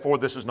 meaning, therefore,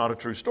 this is not a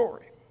true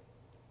story.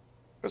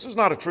 This is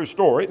not a true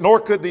story, nor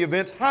could the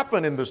events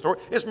happen in the story.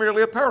 It's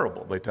merely a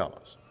parable, they tell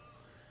us.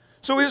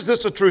 So is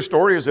this a true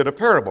story? Is it a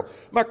parable?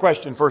 My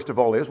question, first of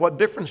all, is what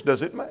difference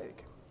does it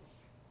make?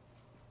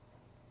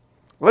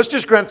 Let's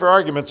just grant for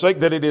argument's sake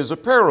that it is a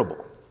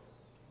parable.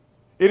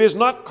 It is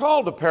not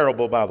called a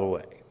parable, by the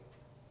way.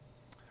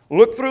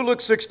 Look through Luke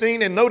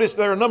 16 and notice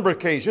there are a number of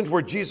occasions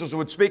where Jesus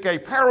would speak a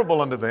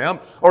parable unto them,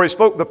 or he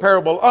spoke the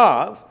parable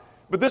of,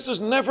 but this is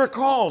never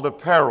called a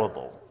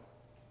parable.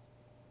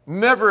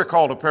 Never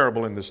called a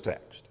parable in this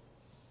text.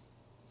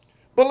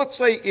 But let's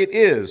say it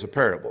is a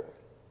parable.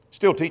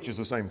 Still teaches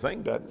the same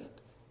thing, doesn't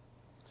it?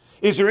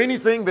 Is there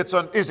anything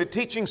is it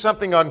teaching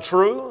something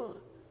untrue?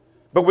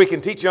 But we can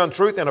teach you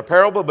untruth in a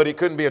parable, but it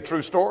couldn't be a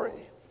true story?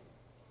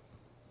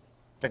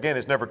 Again,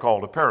 it's never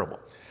called a parable.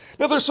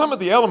 Now, there's some of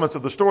the elements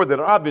of the story that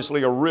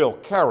obviously are real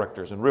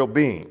characters and real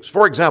beings.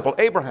 For example,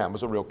 Abraham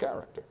was a real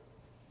character.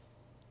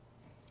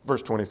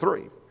 Verse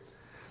 23.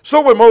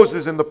 So were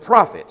Moses and the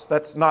prophets.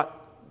 That's not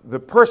the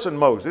person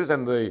Moses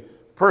and the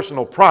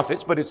personal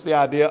prophets, but it's the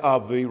idea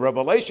of the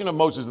revelation of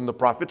Moses and the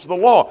prophets, the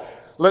law.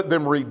 Let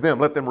them read them.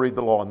 Let them read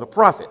the law and the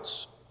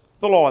prophets.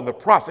 The law and the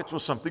prophets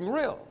was something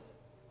real.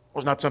 It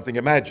was not something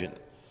imagined.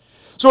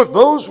 So if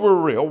those were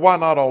real, why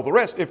not all the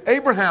rest? If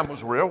Abraham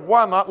was real,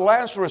 why not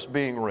Lazarus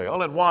being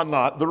real? And why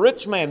not the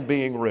rich man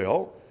being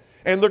real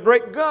and the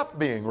great gulf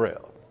being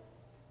real?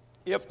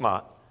 If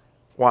not,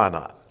 why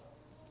not?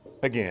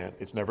 Again,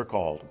 it's never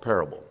called a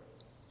parable.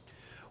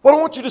 What I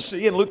want you to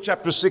see in Luke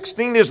chapter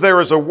 16 is there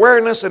is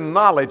awareness and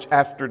knowledge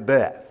after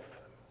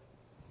death.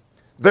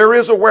 There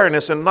is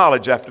awareness and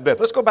knowledge after death.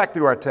 Let's go back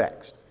through our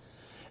text.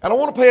 And I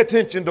want to pay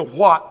attention to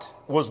what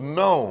was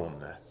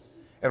known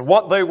and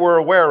what they were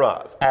aware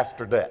of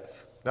after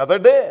death. Now they're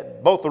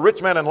dead, both the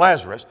rich man and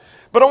Lazarus.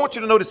 But I want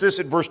you to notice this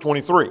at verse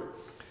 23.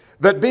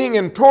 That being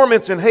in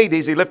torments in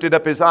Hades, he lifted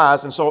up his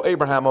eyes and saw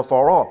Abraham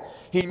afar off.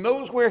 He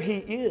knows where he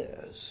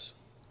is.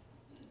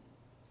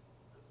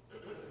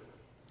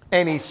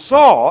 And he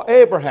saw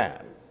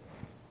Abraham.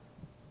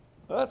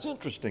 Well, that's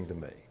interesting to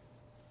me.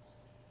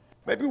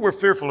 Maybe we're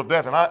fearful of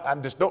death, and I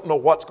just don't know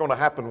what's going to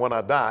happen when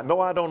I die.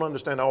 No, I don't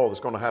understand all that's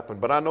going to happen,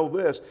 but I know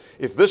this.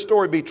 If this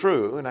story be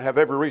true, and I have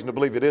every reason to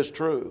believe it is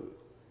true,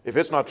 if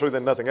it's not true,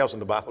 then nothing else in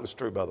the Bible is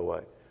true, by the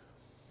way.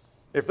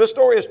 If this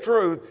story is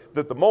true,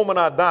 that the moment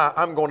I die,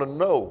 I'm going to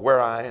know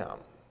where I am,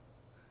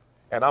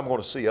 and I'm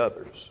going to see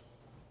others,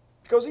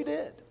 because he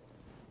did.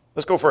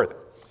 Let's go further.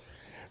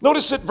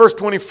 Notice at verse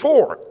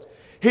 24,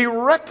 he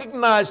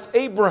recognized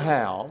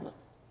Abraham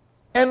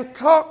and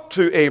talked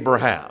to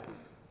Abraham.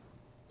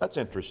 That's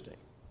interesting.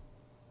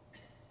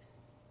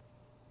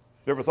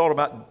 You ever thought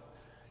about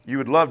you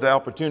would love the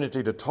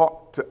opportunity to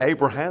talk to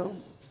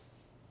Abraham?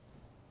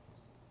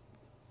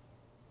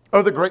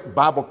 Other great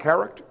Bible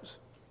characters.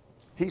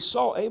 He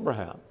saw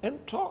Abraham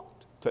and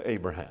talked to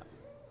Abraham.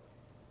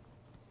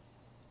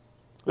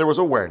 There was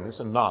awareness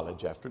and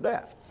knowledge after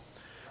death.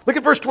 Look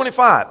at verse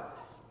 25.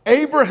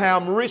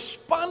 Abraham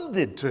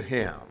responded to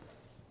him.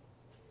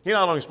 He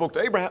not only spoke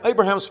to Abraham,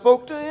 Abraham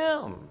spoke to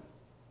him.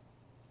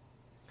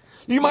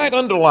 You might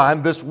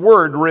underline this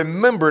word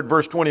remember at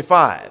verse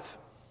 25.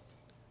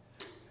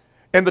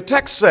 And the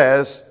text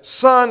says,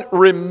 son,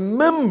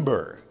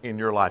 remember in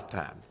your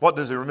lifetime. What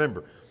does he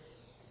remember?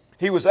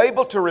 He was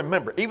able to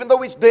remember, even though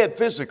he's dead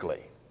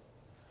physically.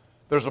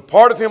 There's a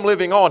part of him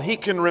living on. He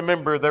can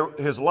remember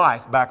his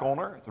life back on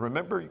earth.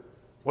 Remember,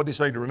 what did he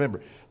say to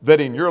remember?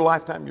 That in your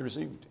lifetime you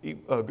received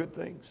good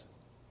things.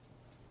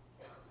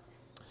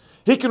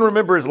 He can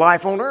remember his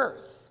life on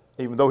earth,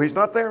 even though he's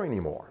not there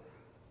anymore.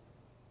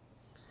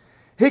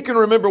 He can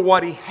remember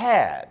what he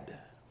had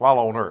while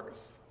on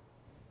earth.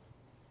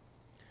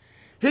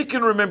 He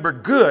can remember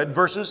good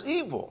versus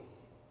evil.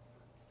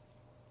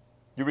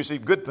 You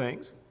received good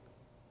things,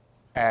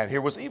 and here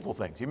was evil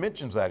things. He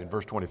mentions that in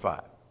verse 25.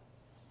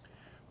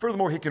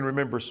 Furthermore, he can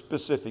remember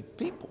specific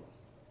people.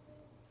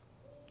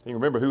 He can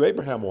remember who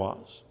Abraham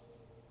was.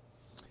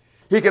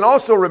 He can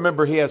also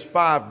remember he has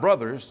 5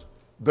 brothers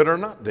that are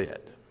not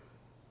dead.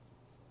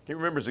 He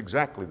remembers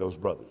exactly those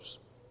brothers.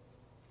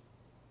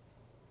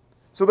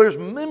 So there's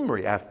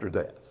memory after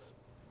death.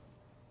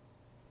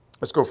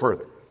 Let's go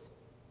further.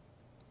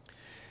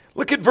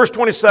 Look at verse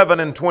 27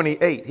 and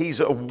 28.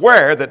 He's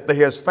aware that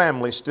his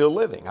family's still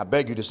living. I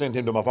beg you to send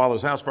him to my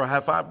father's house, for I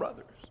have 5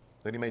 brothers,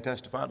 that he may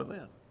testify to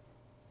them.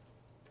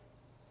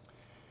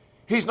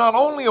 He's not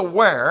only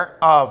aware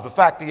of the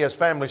fact that he has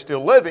family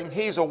still living,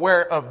 he's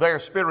aware of their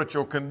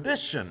spiritual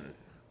condition.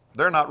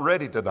 They're not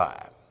ready to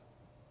die.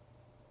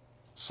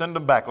 Send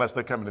them back lest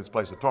they come into this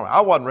place of torment.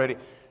 I wasn't ready.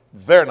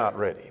 They're not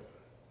ready.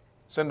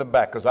 Send them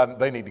back because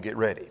they need to get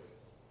ready.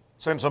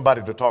 Send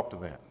somebody to talk to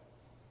them,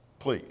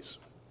 please.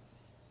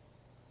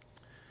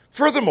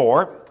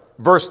 Furthermore,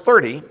 verse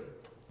 30,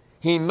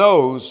 he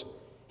knows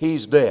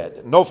he's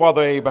dead. No,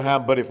 Father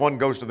Abraham, but if one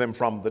goes to them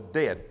from the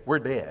dead, we're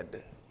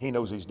dead. He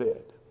knows he's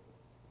dead.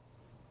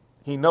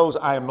 He knows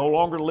I am no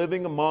longer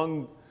living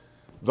among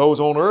those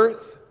on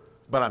earth,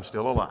 but I'm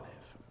still alive.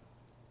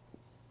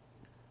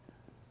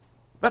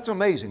 That's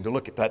amazing to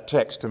look at that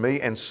text to me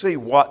and see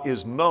what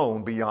is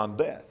known beyond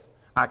death.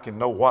 I can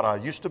know what I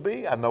used to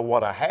be. I know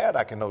what I had.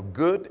 I can know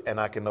good and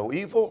I can know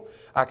evil.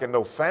 I can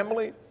know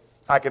family.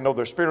 I can know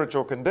their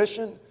spiritual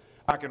condition.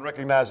 I can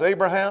recognize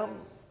Abraham.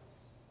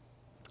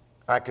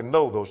 I can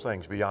know those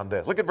things beyond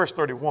death. Look at verse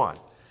 31.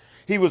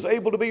 He was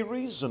able to be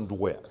reasoned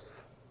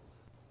with.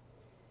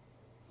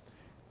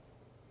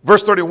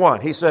 Verse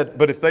 31, he said,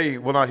 but if they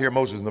will not hear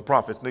Moses and the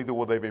prophets, neither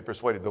will they be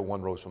persuaded though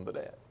one rose from the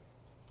dead.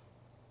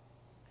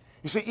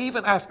 You see,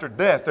 even after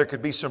death, there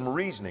could be some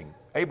reasoning.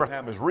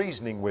 Abraham is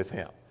reasoning with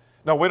him.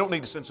 No, we don't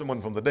need to send someone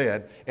from the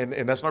dead, and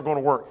that's not going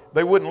to work.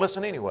 They wouldn't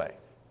listen anyway.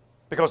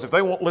 Because if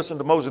they won't listen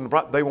to Moses and the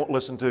prophets, they won't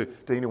listen to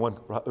anyone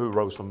who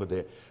rose from the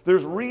dead.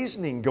 There's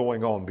reasoning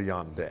going on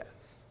beyond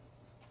death.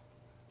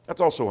 That's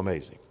also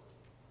amazing.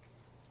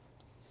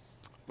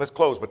 Let's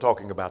close by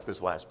talking about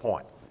this last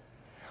point.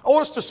 I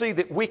want us to see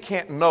that we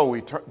can't know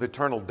the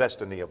eternal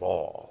destiny of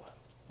all.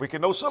 We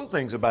can know some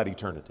things about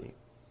eternity,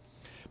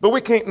 but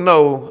we can't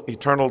know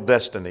eternal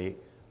destiny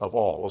of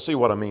all. We'll see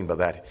what I mean by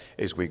that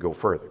as we go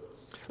further.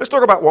 Let's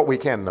talk about what we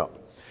can know.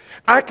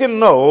 I can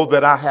know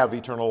that I have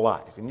eternal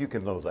life, and you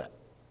can know that.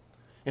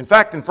 In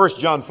fact, in 1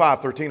 John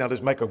 5:13, I'll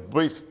just make a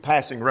brief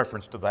passing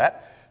reference to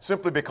that,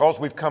 simply because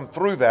we've come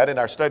through that in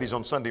our studies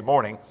on Sunday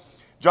morning.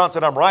 John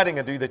said, I'm writing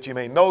unto you that you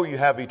may know you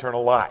have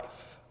eternal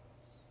life.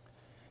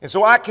 And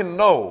so I can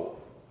know,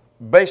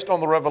 based on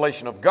the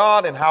revelation of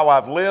God and how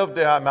I've lived,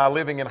 am I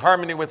living in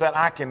harmony with that?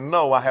 I can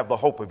know I have the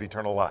hope of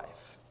eternal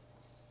life.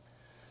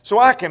 So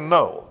I can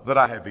know that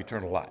I have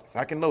eternal life.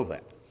 I can know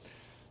that.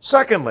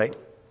 Secondly,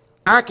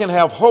 I can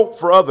have hope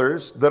for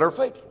others that are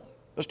faithful.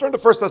 Let's turn to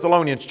 1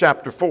 Thessalonians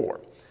chapter 4.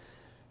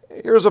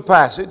 Here's a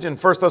passage in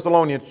 1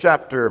 Thessalonians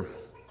chapter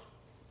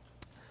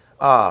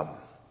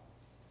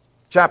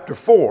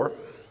 4,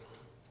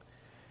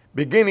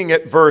 beginning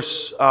at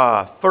verse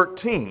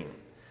 13,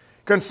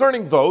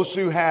 concerning those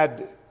who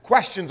had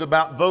questions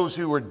about those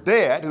who were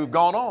dead, who've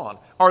gone on.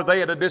 Are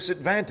they at a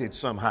disadvantage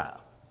somehow?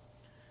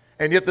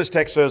 And yet this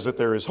text says that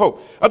there is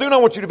hope. I do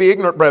not want you to be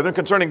ignorant, brethren,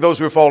 concerning those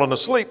who have fallen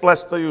asleep,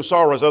 lest you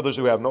sorrow as others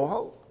who have no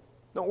hope.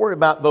 Don't worry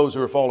about those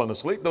who are fallen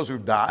asleep, those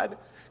who've died,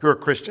 who are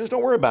Christians.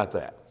 Don't worry about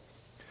that.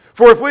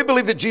 For if we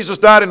believe that Jesus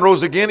died and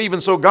rose again, even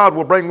so God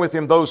will bring with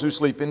him those who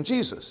sleep in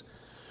Jesus.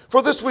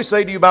 For this we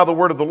say to you by the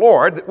word of the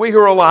Lord, that we who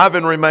are alive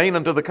and remain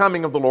unto the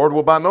coming of the Lord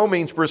will by no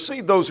means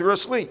precede those who are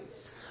asleep.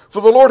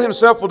 For the Lord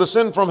himself will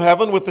descend from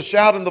heaven with the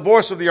shout and the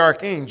voice of the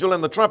archangel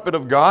and the trumpet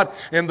of God,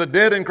 and the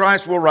dead in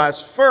Christ will rise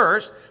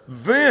first.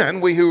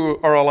 Then we who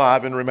are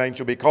alive and remain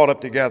shall be caught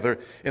up together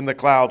in the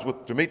clouds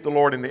to meet the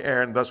Lord in the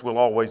air, and thus will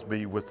always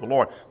be with the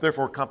Lord.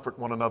 Therefore comfort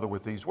one another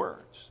with these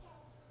words.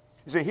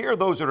 You see, here are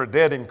those that are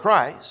dead in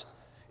Christ.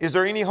 Is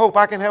there any hope?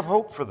 I can have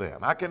hope for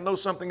them. I can know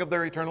something of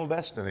their eternal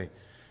destiny.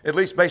 At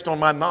least based on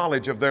my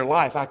knowledge of their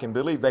life, I can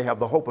believe they have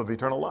the hope of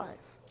eternal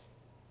life.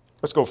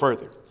 Let's go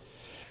further.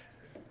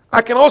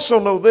 I can also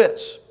know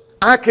this.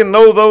 I can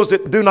know those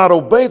that do not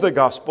obey the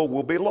gospel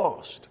will be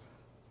lost.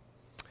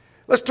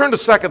 Let's turn to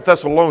 2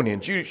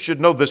 Thessalonians. You should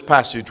know this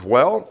passage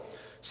well.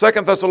 2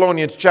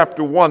 Thessalonians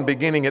chapter 1,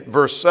 beginning at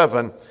verse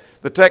 7.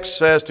 The text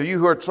says, "To you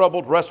who are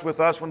troubled, rest with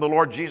us when the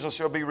Lord Jesus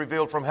shall be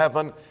revealed from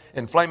heaven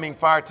in flaming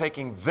fire,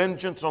 taking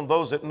vengeance on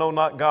those that know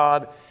not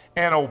God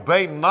and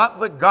obey not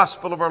the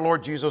gospel of our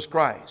Lord Jesus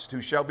Christ, who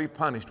shall be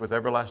punished with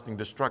everlasting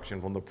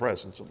destruction from the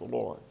presence of the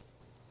Lord."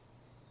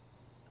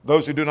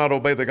 Those who do not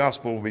obey the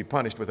gospel will be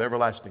punished with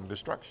everlasting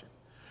destruction.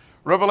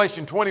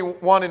 Revelation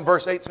 21 in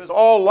verse 8 says,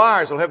 "All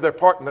liars will have their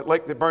part in that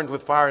lake that burns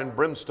with fire and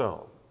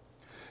brimstone."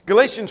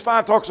 Galatians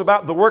 5 talks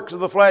about the works of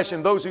the flesh,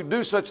 and those who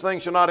do such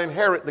things shall not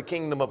inherit the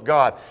kingdom of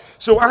God.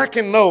 So I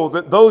can know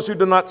that those who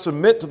do not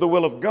submit to the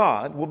will of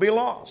God will be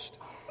lost.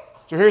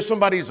 So here's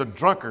somebody who's a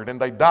drunkard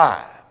and they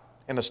die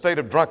in a state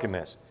of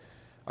drunkenness.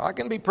 I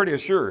can be pretty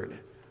assured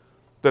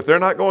that they're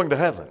not going to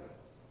heaven.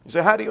 You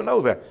say, how do you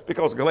know that?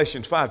 Because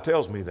Galatians 5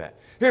 tells me that.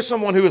 Here's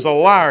someone who is a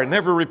liar,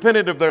 never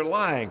repented of their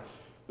lying.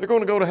 They're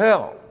going to go to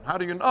hell. How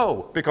do you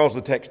know? Because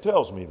the text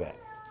tells me that.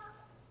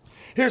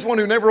 Here's one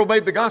who never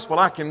obeyed the gospel.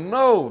 I can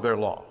know they're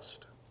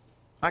lost.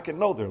 I can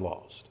know they're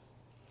lost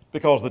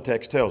because the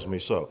text tells me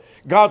so.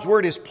 God's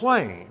word is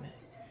plain,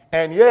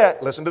 and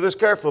yet, listen to this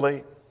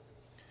carefully,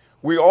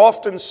 we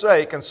often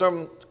say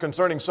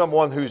concerning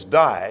someone who's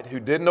died, who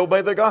didn't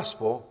obey the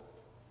gospel,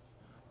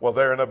 well,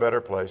 they're in a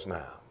better place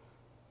now.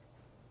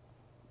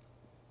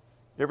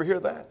 You ever hear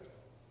that?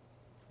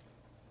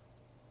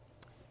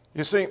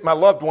 You see, my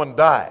loved one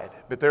died,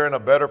 but they're in a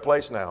better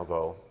place now,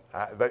 though.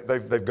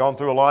 They've gone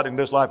through a lot in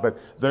this life, but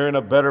they're in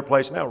a better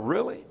place now.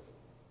 Really?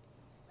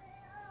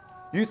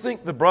 You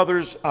think the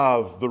brothers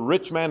of the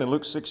rich man in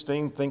Luke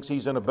 16 thinks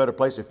he's in a better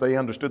place if they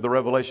understood the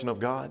revelation of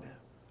God?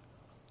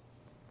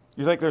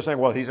 You think they're saying,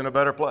 well, he's in a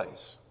better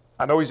place.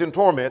 I know he's in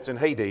torments in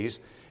Hades,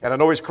 and I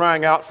know he's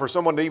crying out for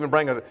someone to even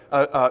bring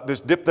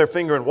just dip their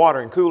finger in water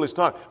and cool his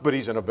tongue, but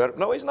he's in a better,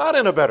 no, he's not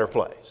in a better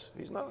place.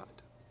 He's not.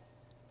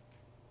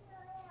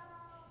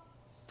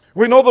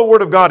 We know the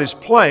Word of God is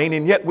plain,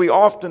 and yet we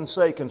often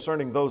say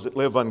concerning those that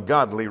live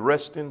ungodly,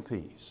 rest in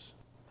peace.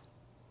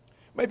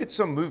 Maybe it's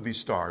some movie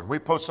star, and we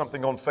post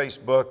something on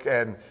Facebook,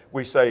 and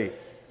we say,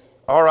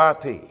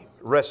 R.I.P.,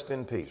 rest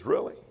in peace.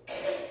 Really?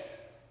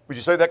 Would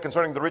you say that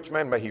concerning the rich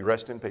man? May he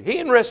rest in peace. He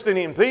ain't resting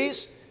in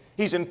peace.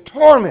 He's in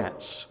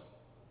torments.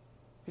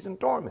 He's in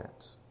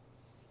torments.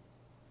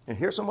 And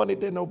here's somebody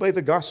who didn't obey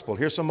the gospel.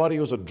 Here's somebody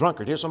who's a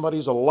drunkard. Here's somebody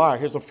who's a liar.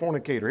 Here's a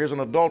fornicator. Here's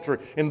an adulterer.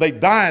 And they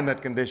die in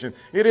that condition.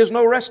 It is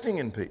no resting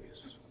in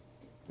peace.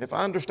 If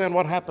I understand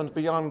what happens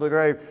beyond the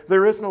grave,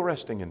 there is no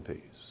resting in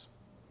peace.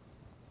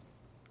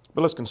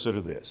 But let's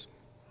consider this.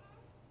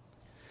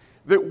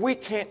 That we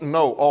can't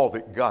know all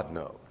that God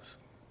knows.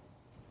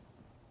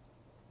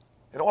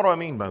 And what do I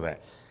mean by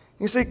that?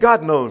 You see,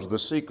 God knows the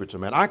secrets of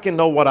man. I can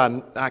know what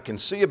I can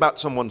see about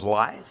someone's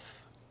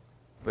life.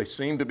 They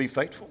seem to be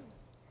faithful.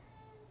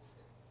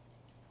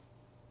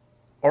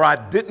 Or I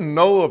didn't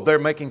know if they're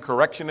making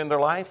correction in their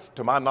life,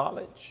 to my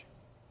knowledge.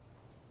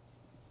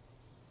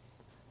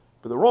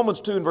 But the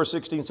Romans 2 and verse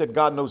 16 said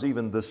God knows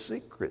even the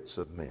secrets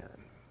of men.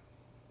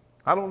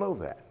 I don't know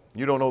that.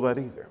 You don't know that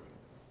either.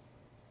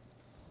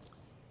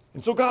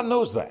 And so God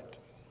knows that.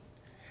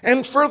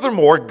 And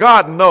furthermore,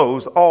 God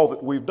knows all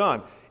that we've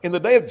done. In the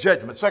day of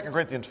judgment, 2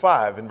 Corinthians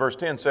 5 and verse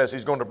 10 says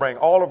He's going to bring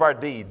all of our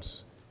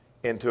deeds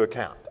into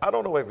account. I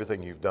don't know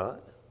everything you've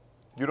done.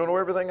 You don't know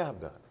everything I've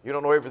done. You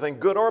don't know everything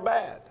good or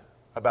bad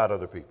about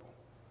other people.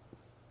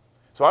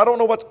 So I don't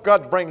know what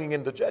God's bringing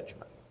into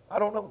judgment. I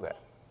don't know that.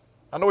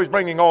 I know He's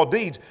bringing all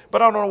deeds,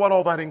 but I don't know what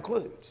all that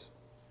includes.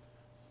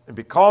 And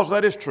because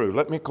that is true,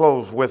 let me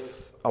close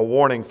with a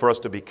warning for us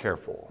to be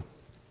careful.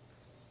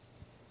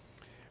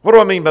 What do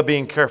I mean by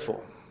being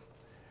careful?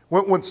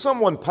 When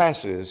someone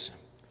passes,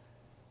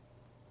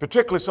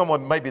 particularly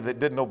someone maybe that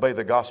didn't obey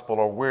the gospel,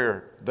 or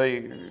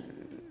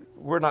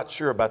we're not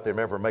sure about them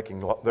ever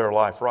making their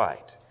life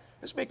right.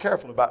 Let's be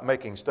careful about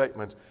making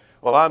statements,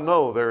 well, I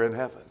know they're in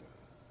heaven.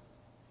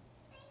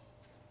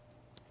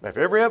 Now, if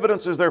every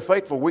evidence is they're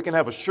faithful, we can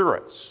have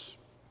assurance,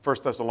 1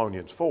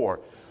 Thessalonians 4.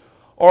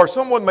 Or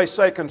someone may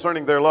say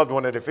concerning their loved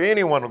one that if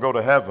anyone will go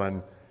to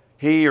heaven,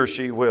 he or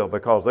she will,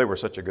 because they were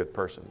such a good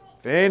person.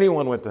 If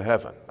anyone went to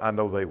heaven, I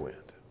know they went.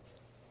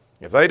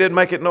 If they didn't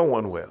make it, no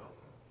one will.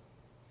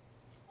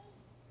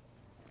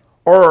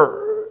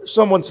 Or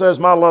someone says,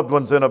 my loved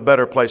one's in a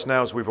better place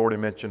now, as we've already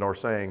mentioned, or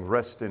saying,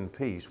 rest in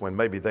peace, when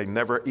maybe they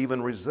never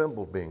even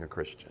resembled being a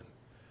Christian.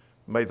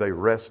 May they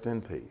rest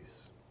in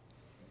peace.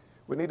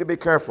 We need to be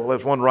careful,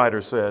 as one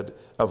writer said,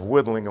 of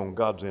whittling on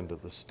God's end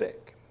of the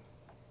stick.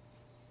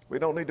 We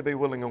don't need to be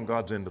whittling on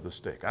God's end of the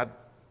stick. I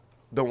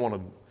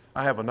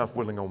have enough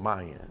whittling on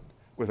my end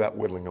without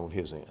whittling on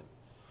his end.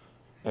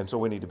 And so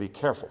we need to be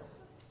careful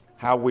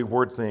how we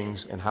word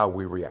things and how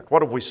we react.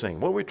 What have we seen?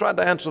 Well, we tried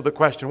to answer the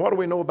question, what do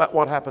we know about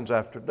what happens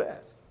after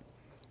death?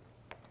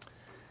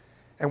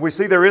 And we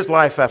see there is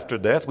life after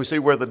death. We see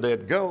where the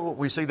dead go.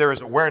 We see there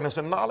is awareness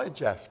and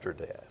knowledge after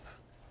death.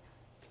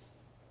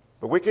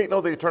 But we can't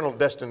know the eternal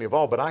destiny of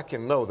all, but I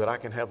can know that I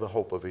can have the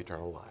hope of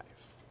eternal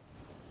life.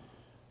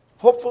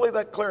 Hopefully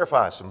that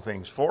clarifies some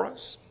things for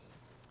us.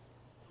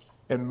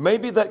 And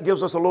maybe that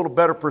gives us a little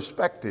better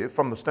perspective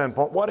from the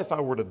standpoint, what if I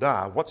were to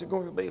die? What's it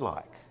going to be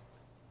like?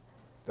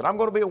 That I'm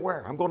going to be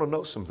aware. I'm going to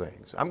know some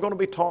things. I'm going to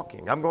be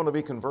talking. I'm going to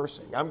be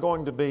conversing. I'm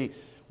going to be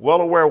well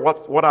aware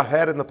of what I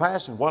had in the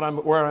past and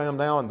where I am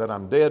now, and that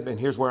I'm dead, and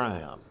here's where I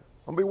am.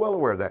 I'll be well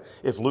aware of that,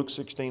 if Luke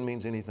 16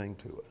 means anything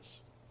to us.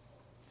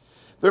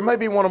 There may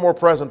be one or more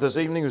present this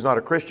evening who's not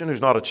a Christian,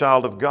 who's not a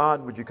child of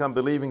God. Would you come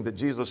believing that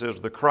Jesus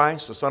is the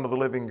Christ, the Son of the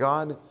living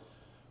God?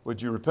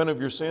 Would you repent of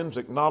your sins,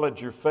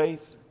 acknowledge your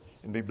faith,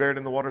 and be buried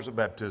in the waters of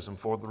baptism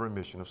for the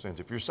remission of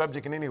sins? If you're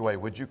subject in any way,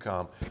 would you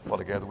come while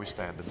together we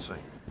stand and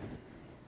sing?